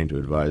planning to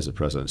advise the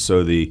president.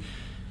 So the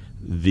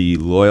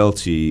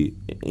loyalty,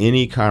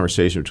 any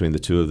conversation between the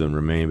two of them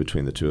remained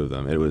between the two of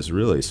them. It was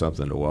really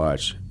something to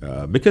watch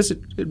because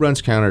it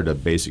runs counter to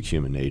basic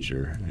human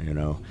nature,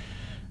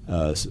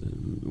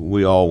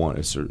 we all want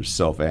a sort of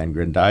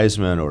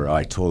self-aggrandizement, or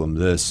I told him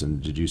this,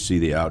 and did you see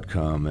the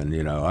outcome?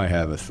 And, I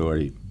have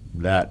authority.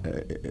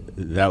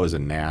 That was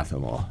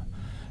anathema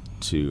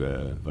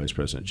to Vice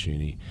President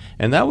Cheney.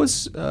 And that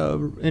was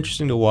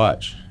interesting to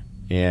watch.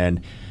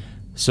 And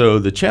so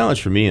the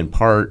challenge for me in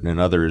part and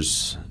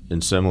others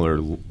in similar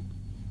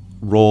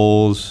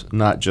roles,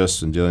 not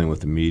just in dealing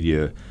with the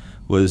media,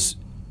 was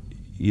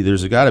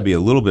there's got to be a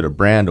little bit of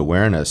brand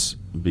awareness,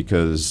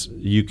 because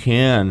you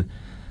can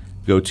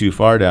go too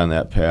far down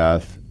that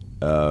path,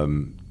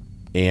 and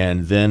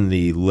then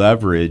the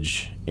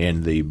leverage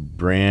and the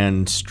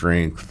brand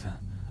strength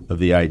of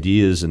the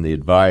ideas and the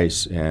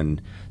advice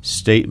and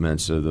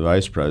statements of the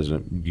vice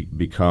president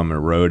become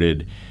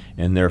eroded,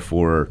 and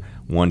therefore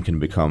one can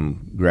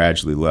become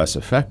gradually less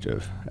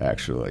effective,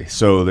 actually.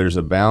 So there's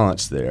a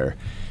balance there,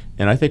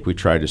 and I think we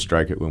tried to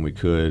strike it when we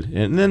could.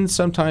 And then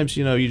sometimes,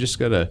 you just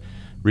got to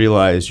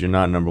realize you're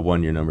not number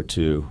one, you're number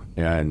two,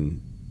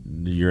 and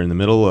you're in the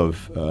middle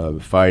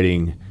of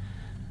fighting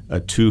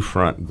a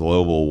two-front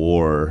global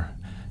war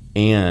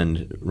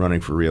and running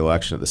for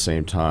re-election at the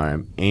same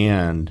time,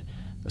 and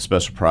a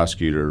special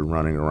prosecutor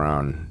running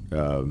around,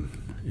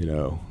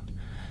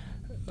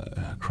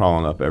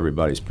 crawling up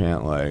everybody's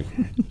pant leg.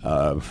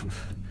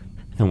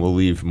 And we'll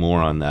leave more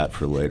on that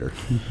for later.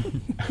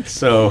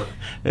 So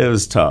it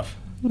was tough.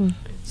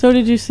 So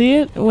did you see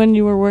it when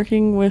you were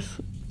working with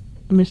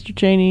Mr.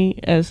 Cheney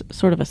as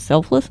sort of a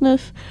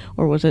selflessness,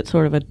 or was it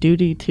sort of a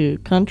duty to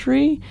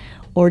country,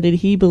 or did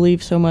he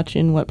believe so much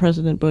in what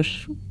President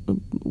Bush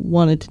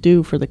wanted to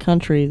do for the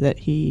country that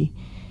he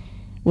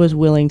was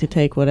willing to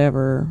take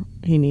whatever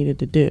he needed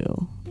to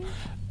do?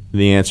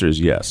 The answer is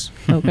yes.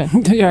 Okay.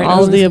 Right,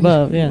 all of the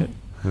above, yeah.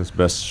 That's the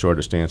best,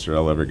 shortest answer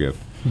I'll ever give.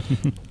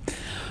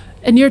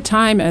 And your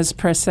time as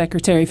press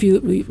secretary, if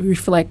you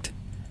reflect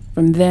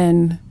from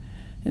then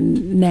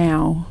and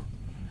now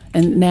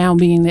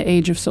being the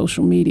age of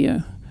social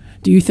media,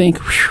 do you think,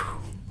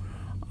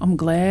 I'm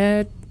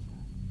glad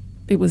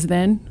it was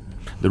then?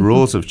 The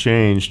rules have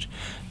changed.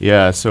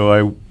 Yeah,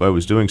 so I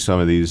was doing some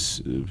of these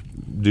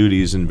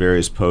duties in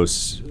various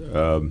posts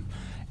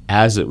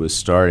as it was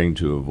starting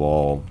to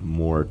evolve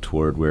more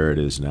toward where it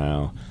is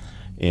now.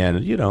 And,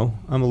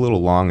 I'm a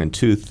little long in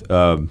tooth,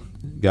 got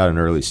an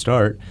early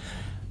start,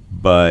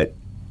 but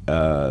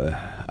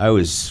I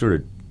was sort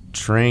of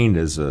trained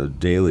as a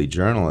daily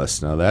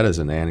journalist. Now, that is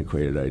an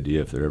antiquated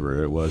idea if there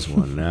ever was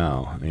one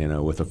now,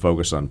 with a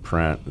focus on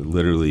print,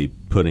 literally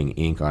putting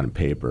ink on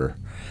paper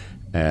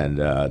and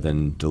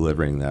then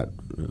delivering that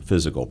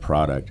physical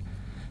product.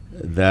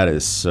 That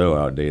is so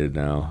outdated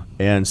now.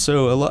 And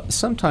so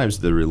sometimes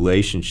the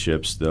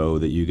relationships, though,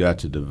 that you got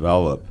to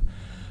develop,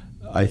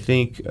 I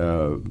think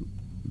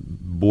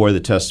bore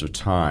the test of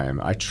time.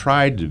 I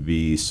tried to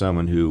be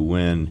someone who,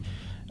 when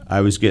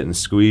I was getting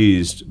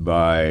squeezed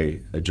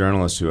by a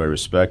journalist who I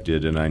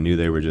respected and I knew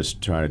they were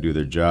just trying to do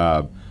their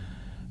job,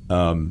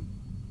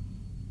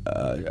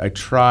 I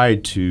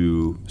tried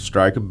to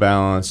strike a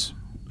balance,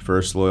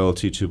 first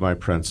loyalty to my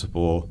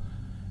principal,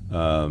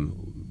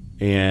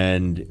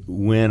 and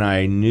when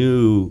I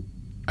knew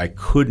I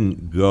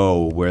couldn't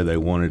go where they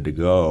wanted to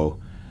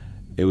go,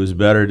 it was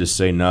better to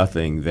say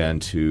nothing than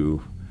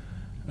to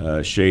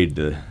shade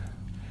the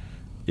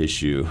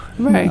issue.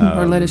 Right,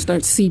 or let it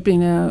start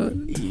seeping out.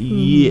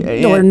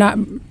 Yeah, or not.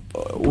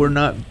 We're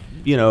not,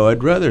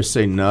 I'd rather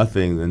say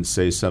nothing than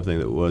say something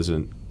that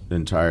wasn't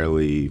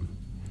entirely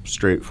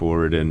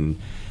straightforward. And,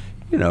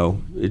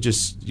 it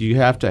just, you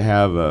have to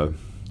have a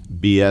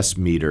BS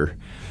meter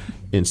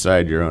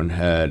inside your own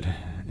head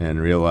and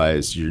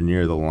realize you're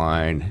near the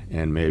line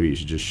and maybe you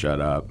should just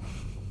shut up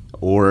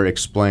or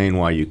explain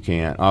why you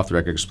can't, off the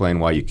record, explain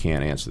why you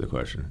can't answer the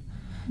question.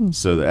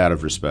 So out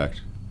of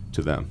respect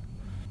to them.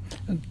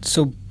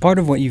 So part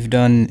of what you've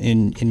done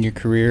in your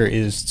career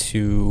is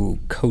to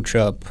coach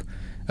up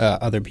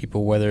other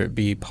people, whether it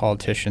be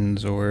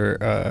politicians or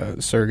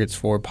surrogates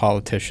for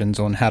politicians,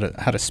 on how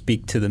to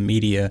speak to the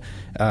media.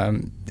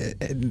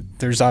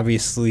 There's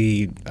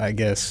obviously, I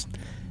guess,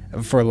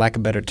 for lack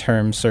of a better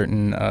term,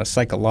 certain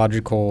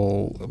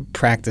psychological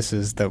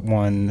practices that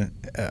one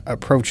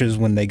approaches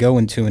when they go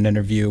into an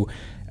interview.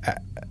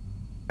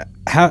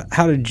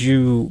 how did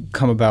you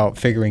come about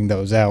figuring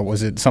those out?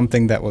 Was it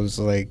something that was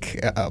like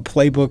a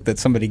playbook that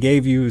somebody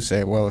gave you?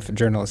 Say, well, if a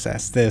journalist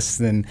asks this,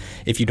 then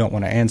if you don't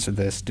want to answer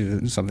this,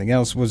 do something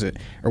else. Was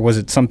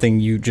it something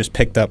you just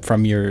picked up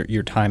from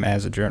your time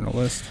as a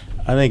journalist?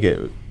 I think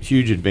a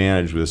huge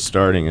advantage was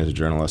starting as a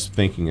journalist,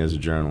 thinking as a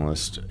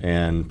journalist,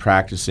 and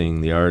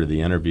practicing the art of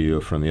the interview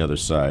from the other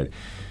side.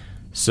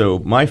 So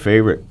my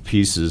favorite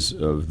pieces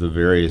of the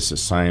various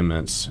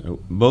assignments,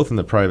 both in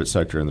the private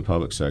sector and the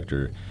public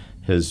sector,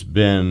 has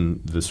been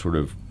the sort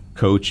of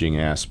coaching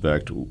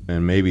aspect,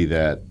 and maybe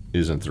that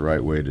isn't the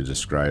right way to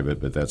describe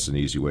it, but that's an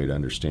easy way to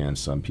understand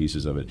some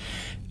pieces of it.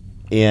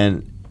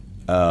 And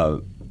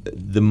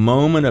the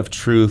moment of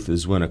truth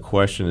is when a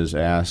question is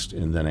asked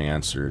and then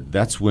answered.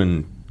 That's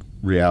when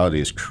reality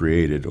is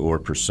created or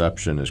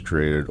perception is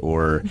created,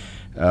 or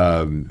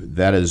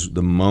that is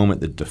the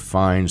moment that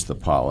defines the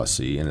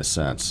policy in a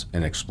sense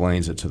and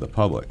explains it to the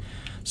public.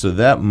 So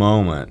that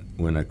moment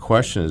when a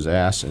question is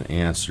asked and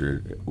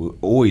answered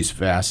always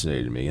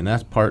fascinated me, and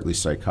that's partly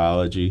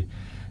psychology,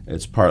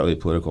 it's partly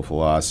political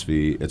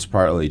philosophy, it's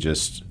partly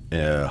just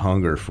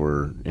hunger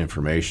for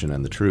information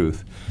and the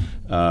truth.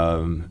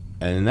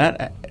 And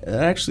that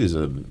actually is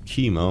a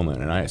key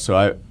moment. And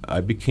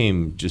I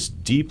became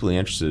just deeply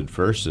interested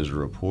first as a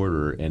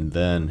reporter and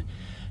then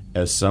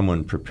as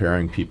someone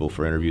preparing people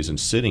for interviews and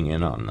sitting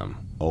in on them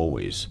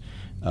always.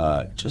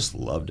 Just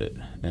loved it.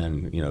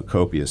 And,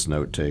 copious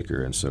note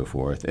taker and so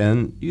forth.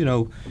 And,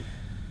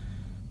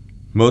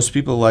 most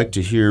people like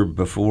to hear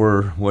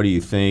before, what do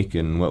you think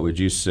and what would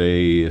you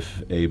say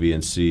if A, B,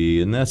 and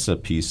C? And that's a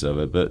piece of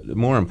it. But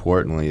more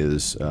importantly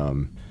is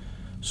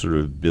sort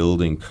of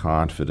building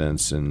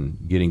confidence and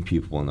getting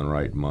people in the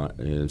right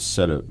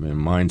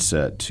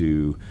mindset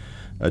to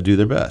do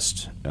their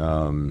best.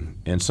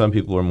 And some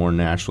people are more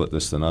natural at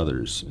this than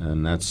others,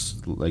 and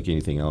that's like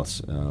anything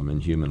else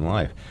in human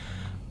life.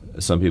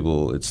 Some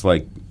people, it's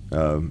like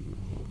one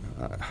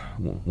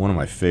of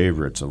my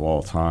favorites of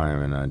all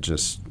time, and I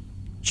just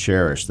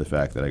cherish the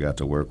fact that I got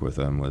to work with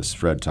him, was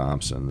Fred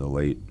Thompson, the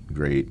late,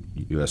 great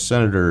U.S.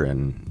 Senator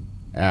and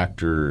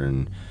actor,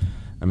 and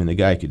the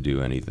guy could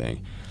do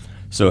anything.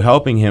 So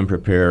helping him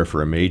prepare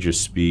for a major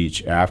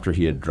speech after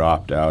he had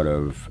dropped out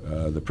of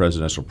the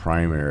presidential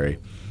primary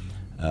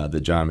that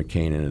John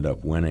McCain ended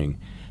up winning.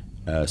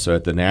 So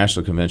at the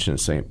National Convention in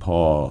St.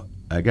 Paul,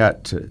 I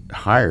got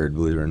hired,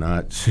 believe it or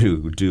not,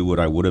 to do what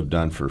I would have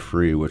done for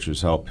free, which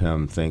was help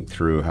him think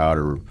through how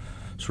to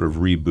sort of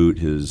reboot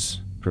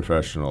his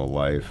professional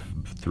life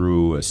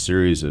through a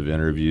series of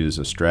interviews,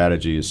 a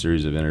strategy, a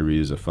series of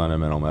interviews, a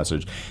fundamental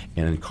message,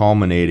 and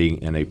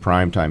culminating in a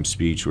primetime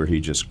speech where he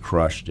just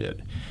crushed it.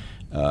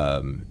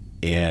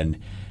 And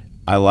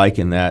I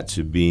liken that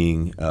to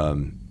being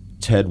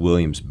Ted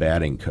Williams'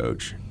 batting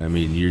coach.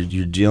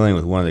 You're dealing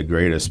with one of the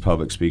greatest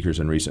public speakers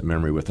in recent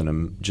memory with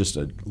just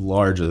a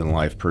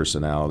larger-than-life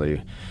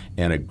personality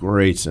and a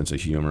great sense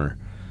of humor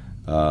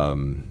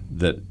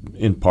that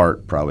in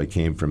part probably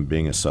came from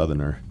being a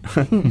Southerner.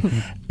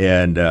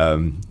 And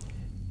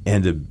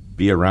to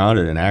be around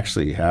it and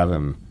actually have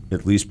him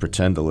at least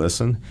pretend to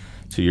listen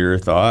to your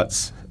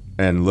thoughts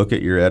and look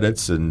at your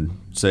edits and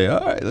say, all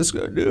right, let's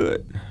go do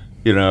it.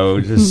 It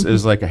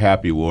was like a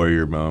happy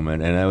warrior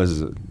moment, and that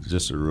was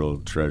just a real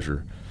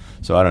treasure.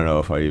 So I don't know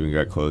if I even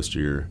got close to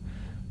your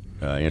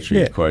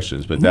answering your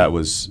questions, but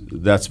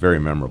that's very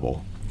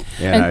memorable.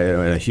 And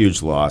a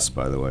huge loss,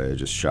 by the way,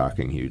 just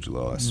shocking, huge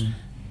loss.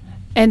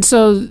 And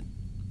so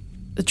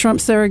the Trump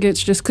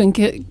surrogates just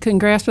couldn't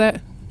grasp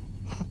that?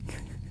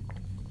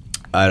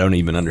 I don't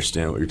even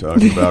understand what you're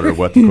talking about or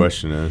what the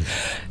question is.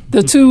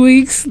 The 2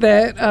 weeks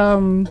that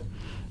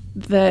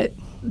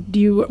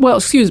you, well,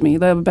 excuse me,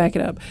 let me back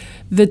it up.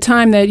 The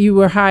time that you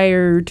were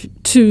hired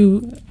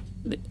to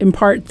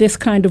impart this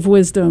kind of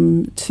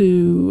wisdom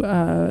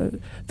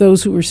to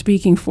those who were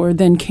speaking for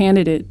then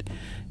candidate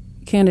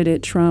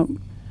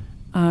Trump.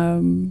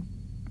 The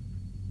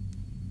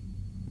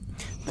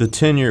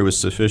tenure was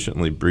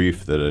sufficiently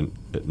brief that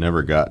it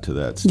never got to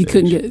that stage. You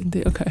couldn't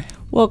get okay.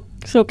 Well,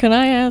 so can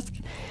I ask?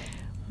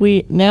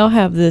 We now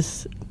have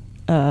this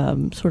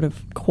sort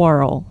of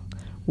quarrel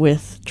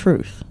with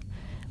truth,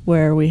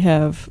 where we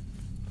have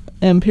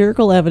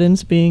empirical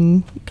evidence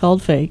being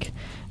called fake,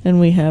 and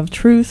we have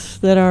truths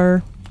that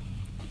are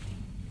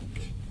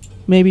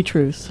maybe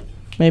truths,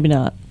 maybe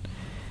not.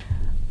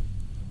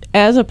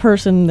 As a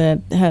person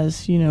that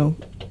has,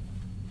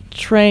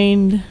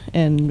 trained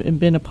and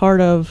been a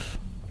part of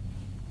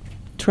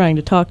trying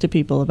to talk to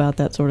people about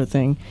that sort of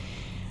thing,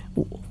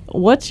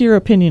 what's your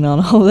opinion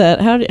on all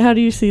that? How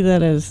do you see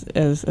that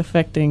as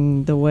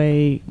affecting the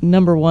way,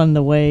 number one,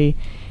 the way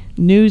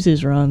news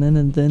is run,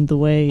 and then the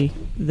way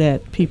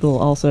that people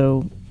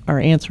also are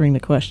answering the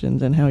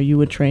questions and how you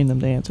would train them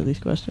to answer these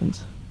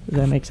questions? Does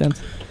that make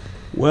sense?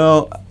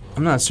 Well,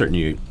 I'm not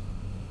certain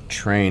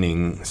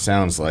training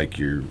sounds like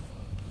you're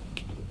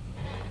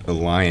a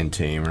lion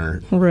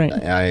tamer. Right.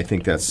 I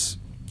think that's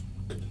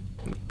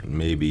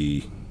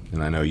maybe,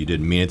 and I know you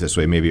didn't mean it this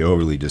way, maybe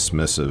overly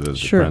dismissive of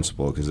the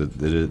principle, because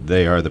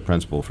they are the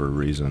principle for a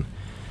reason.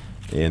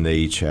 and they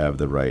each have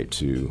the right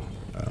to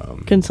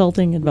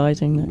consulting,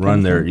 advising, that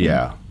run kind of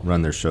thing.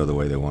 run their show the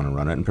way they want to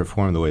run it and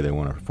perform the way they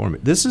want to perform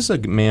it. This is a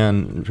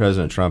man,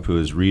 President Trump, who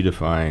has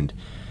redefined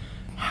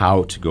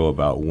how to go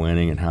about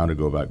winning and how to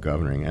go about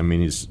governing. I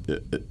mean, he's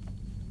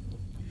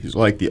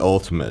like the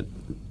ultimate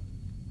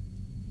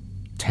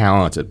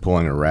talent at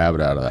pulling a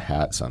rabbit out of a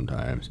hat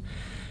sometimes.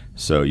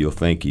 So you'll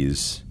think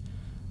he's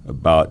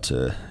about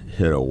to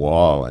hit a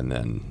wall, and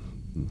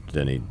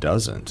then he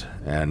doesn't.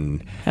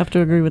 And Have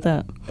to agree with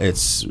that.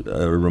 it's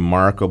a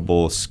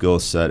remarkable skill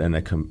set and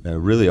a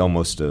really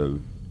almost a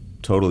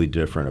totally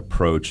different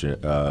approach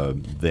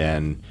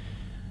than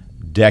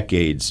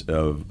decades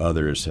of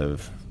others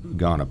have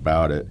gone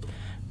about it.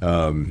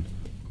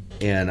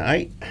 And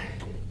I've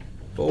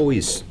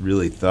always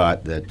really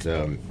thought that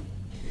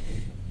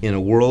in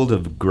a world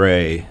of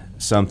gray,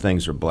 some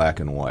things are black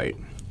and white.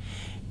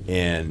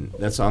 And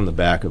that's on the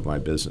back of my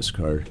business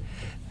card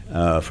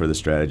for the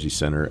Strategy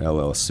Center,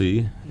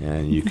 LLC.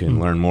 And you can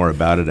learn more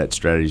about it at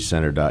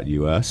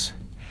strategycenter.us.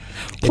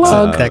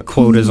 Plug. That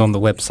quote is on the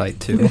website,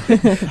 too.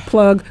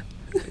 Plug.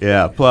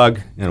 Yeah, plug.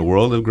 In a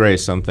world of gray,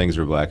 some things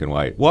are black and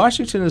white.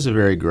 Washington is a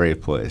very gray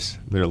place.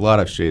 There are a lot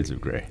of shades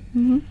of gray.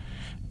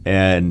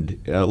 And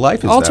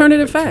life is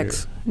Alternative that way,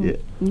 facts. too.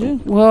 Yeah.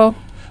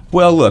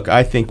 Well, look,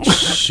 I think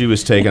she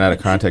was taken out of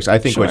context. I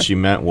think Sure. what she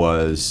meant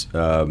was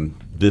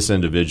this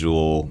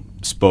individual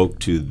spoke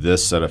to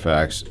this set of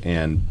facts,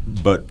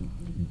 but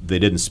they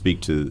didn't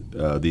speak to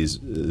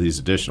these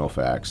additional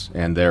facts,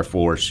 and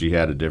therefore she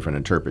had a different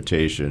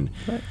interpretation.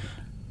 Right.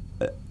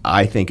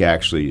 I think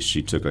actually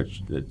she took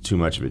too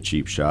much of a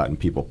cheap shot, and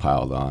people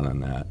piled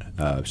on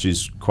that.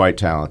 She's quite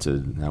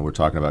talented. Now we're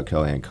talking about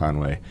Kellyanne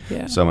Conway,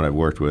 Yeah. someone I've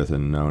worked with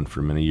and known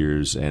for many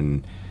years,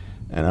 and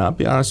I'll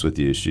be honest with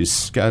you,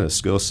 she's got a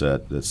skill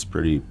set that's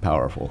pretty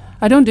powerful.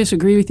 I don't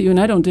disagree with you, and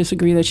I don't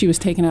disagree that she was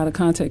taken out of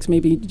context,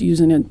 maybe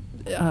using a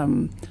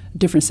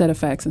different set of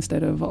facts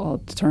instead of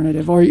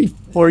alternative. Or you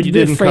the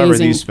didn't cover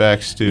phrasing. these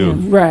facts too.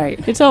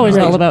 Right. It's always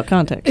Right. all about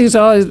context. It's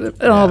always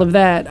all of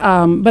that.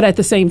 But at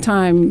the same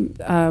time,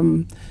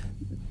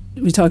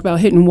 we talk about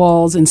hitting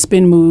walls and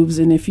spin moves,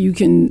 and if you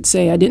can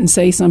say, I didn't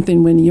say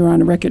something when you're on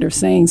the record of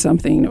saying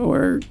something,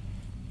 or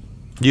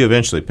You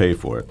eventually pay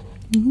for it.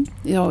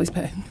 you always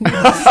pay.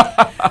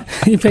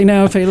 You pay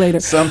now, pay later.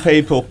 Some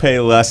people pay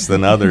less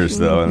than others,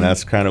 though, and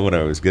that's kind of what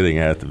I was getting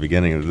at the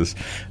beginning of this.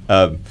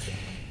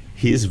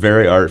 He's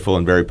very artful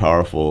and very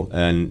powerful,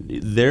 and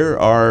there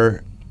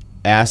are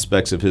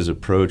aspects of his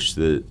approach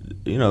that,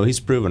 he's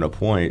proven a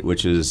point,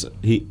 which is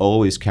he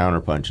always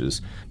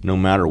counterpunches no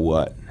matter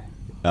what.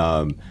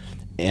 And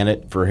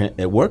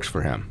it works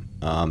for him.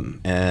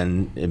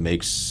 And it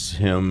makes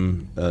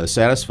him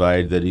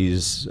satisfied that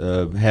he's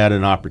had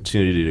an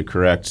opportunity to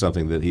correct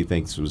something that he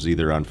thinks was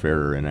either unfair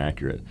or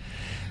inaccurate.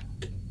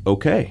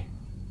 Okay.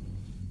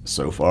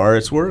 So far,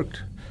 it's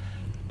worked.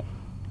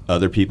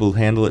 Other people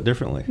handle it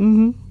differently.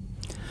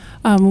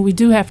 We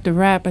do have to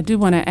wrap. I do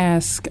want to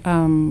ask.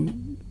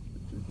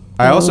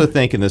 I also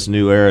think in this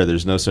new era,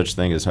 there's no such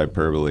thing as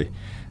hyperbole.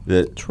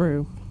 That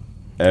True.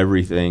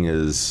 everything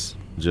is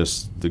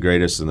just the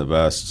greatest and the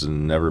best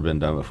and never been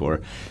done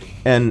before.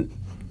 And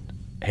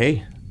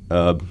hey,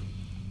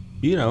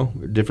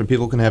 different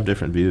people can have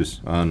different views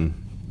on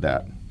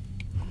that.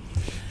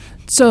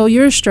 So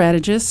you're a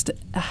strategist.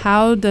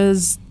 How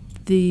does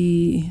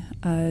the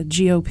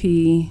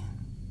GOP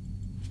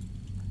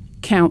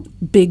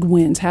count big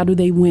wins? How do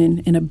they win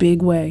in a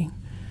big way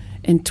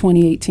in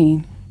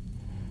 2018?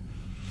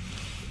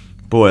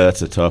 Boy,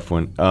 that's a tough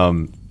one.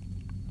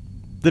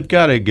 They've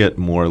got to get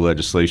more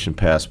legislation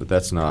passed, but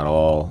that's not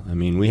all. I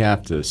mean, we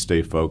have to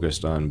stay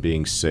focused on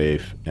being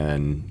safe.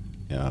 And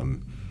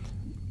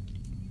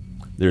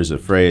there's a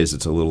phrase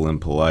that's a little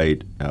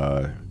impolite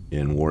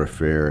in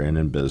warfare and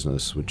in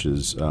business, which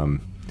is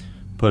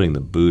putting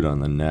the boot on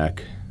the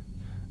neck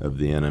of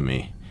the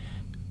enemy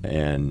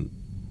and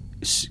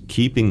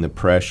keeping the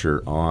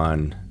pressure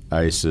on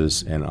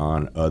ISIS and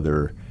on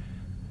other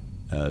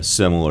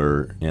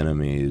similar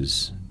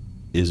enemies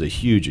is a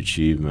huge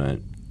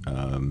achievement.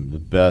 The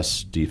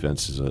best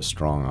defense is a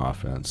strong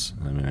offense.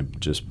 I mean, I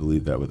just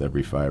believe that with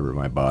every fiber of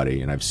my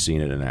body, and I've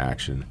seen it in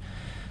action.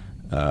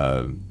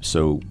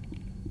 So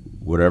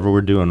whatever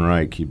we're doing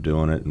right, keep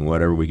doing it, and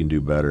whatever we can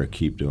do better,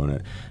 keep doing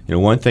it.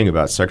 One thing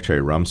about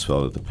Secretary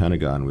Rumsfeld at the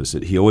Pentagon was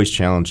that he always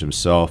challenged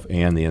himself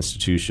and the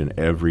institution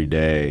every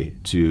day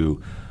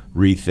to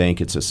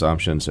rethink its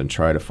assumptions and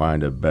try to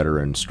find a better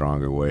and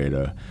stronger way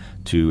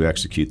to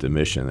execute the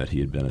mission that he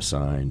had been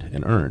assigned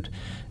and earned.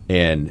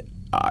 And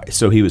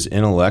so he was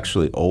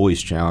intellectually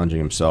always challenging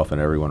himself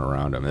and everyone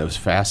around him. It was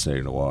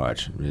fascinating to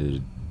watch.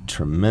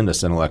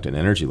 Tremendous intellect and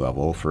energy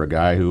level for a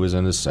guy who was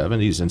in his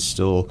 70s and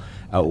still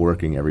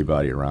outworking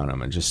everybody around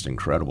him, and just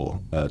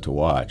incredible to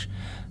watch.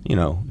 We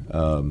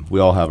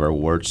all have our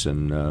warts,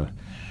 and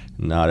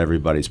not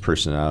everybody's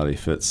personality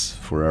fits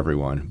for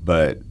everyone.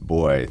 But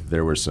boy,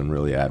 there were some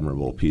really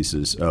admirable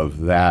pieces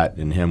of that,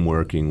 and him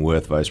working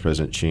with Vice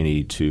President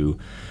Cheney to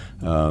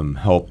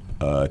help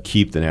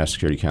keep the National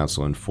Security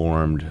Council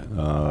informed,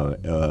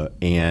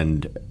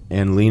 and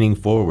leaning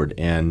forward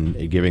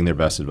and giving their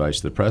best advice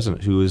to the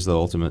president, who is the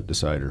ultimate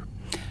decider.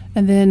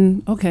 And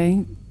then,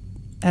 okay,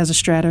 as a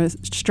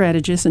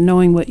strategist and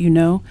knowing what you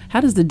know,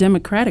 how does the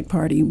Democratic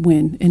Party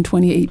win in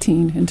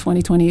 2018 and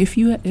 2020 if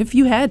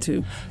you had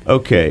to?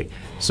 Okay,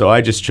 so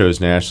I just chose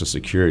national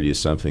security as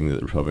something that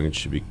the Republicans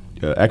should be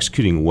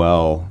executing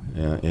well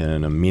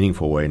in a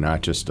meaningful way,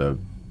 not just a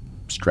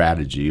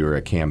strategy or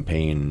a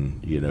campaign,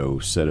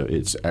 set of.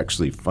 It's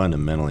actually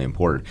fundamentally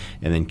important,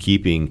 and then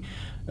keeping,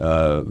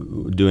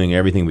 doing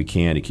everything we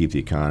can to keep the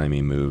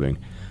economy moving.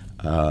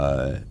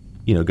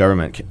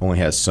 Government only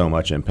has so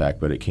much impact,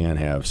 but it can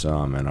have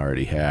some, and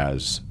already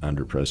has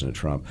under President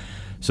Trump.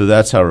 So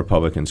that's how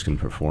Republicans can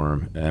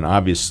perform. And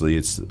obviously,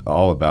 it's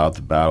all about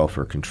the battle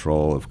for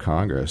control of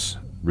Congress,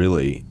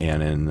 really.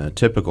 And in the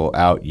typical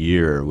out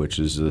year, which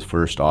is the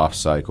first off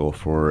cycle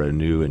for a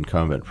new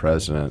incumbent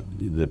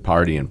president, the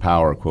party in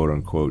power, quote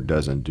unquote,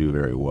 doesn't do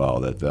very well,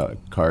 that the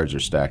cards are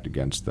stacked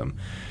against them.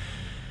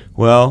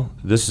 Well,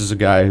 this is a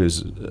guy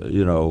who's,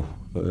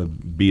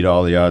 beat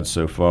all the odds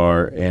so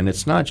far, and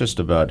it's not just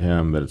about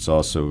him, but it's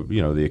also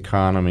the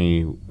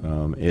economy.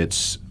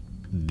 It's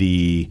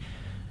the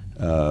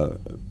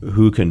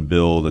who can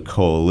build a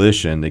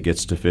coalition that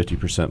gets to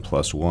 50%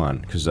 plus one,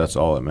 because that's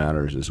all that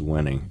matters is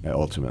winning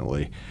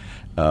ultimately.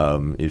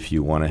 If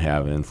you want to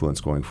have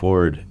influence going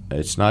forward,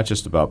 it's not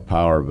just about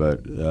power, but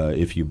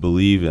if you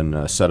believe in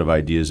a set of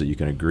ideas that you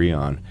can agree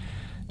on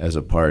as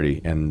a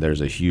party, and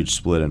there's a huge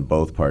split in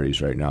both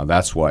parties right now.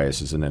 That's why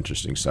this is an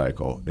interesting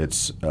cycle.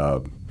 It's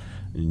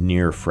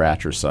near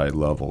fratricide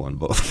level in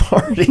both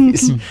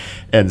parties,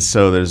 and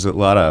so there's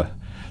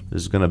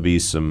going to be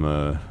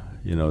some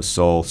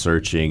soul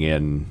searching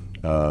and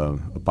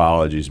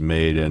apologies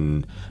made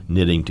and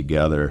knitting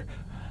together,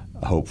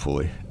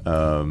 hopefully.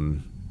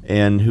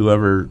 And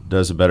whoever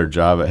does a better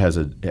job, it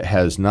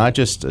has not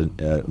just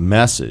a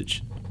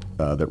message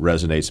that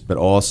resonates, but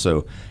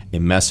also a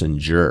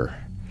messenger.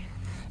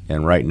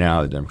 And right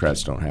now, the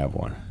Democrats don't have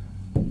one.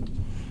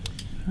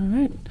 All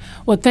right.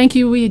 Well, thank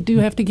you. We do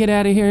have to get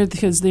out of here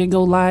because they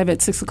go live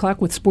at 6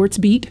 o'clock with Sports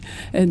Beat.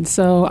 And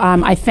so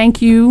I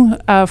thank you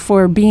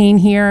for being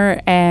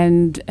here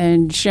and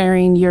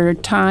sharing your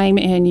time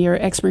and your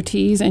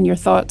expertise and your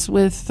thoughts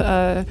with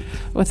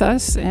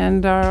us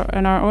and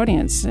our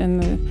audience.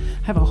 And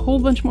have a whole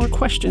bunch more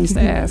questions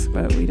to ask,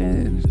 but we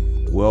didn't.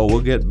 Well,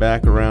 we'll get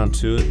back around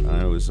to it.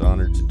 I was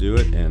honored to do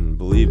it, and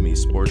believe me,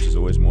 sports is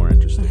always more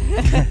interesting. All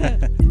right,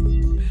 thanks.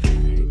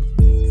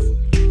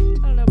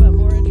 I don't know about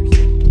more interesting.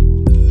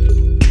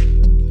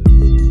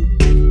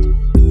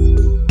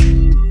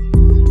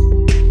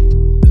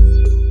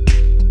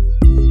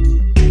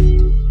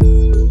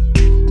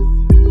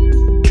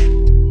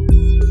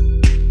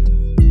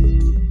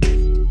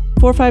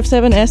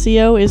 .457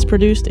 SEO is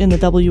produced in the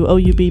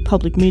WOUB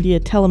Public Media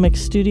Telemix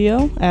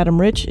studio. Adam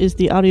Rich is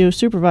the audio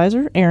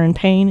supervisor, Aaron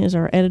Payne is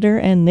our editor,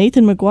 and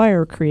Nathan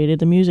McGuire created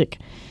the music.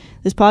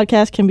 This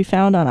podcast can be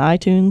found on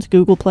iTunes,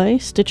 Google Play,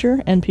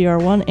 Stitcher,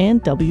 NPR One,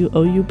 and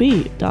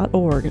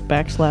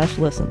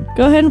WOUB.org/listen.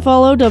 Go ahead and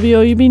follow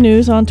WOUB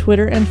News on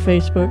Twitter and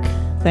Facebook.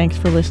 Thanks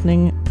for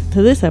listening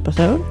to this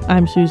episode.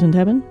 I'm Susan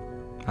Tebben.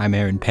 I'm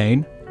Aaron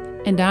Payne.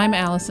 And I'm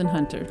Allison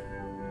Hunter.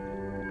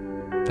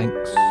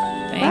 Thanks.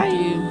 Thank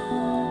you.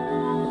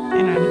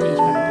 And I'm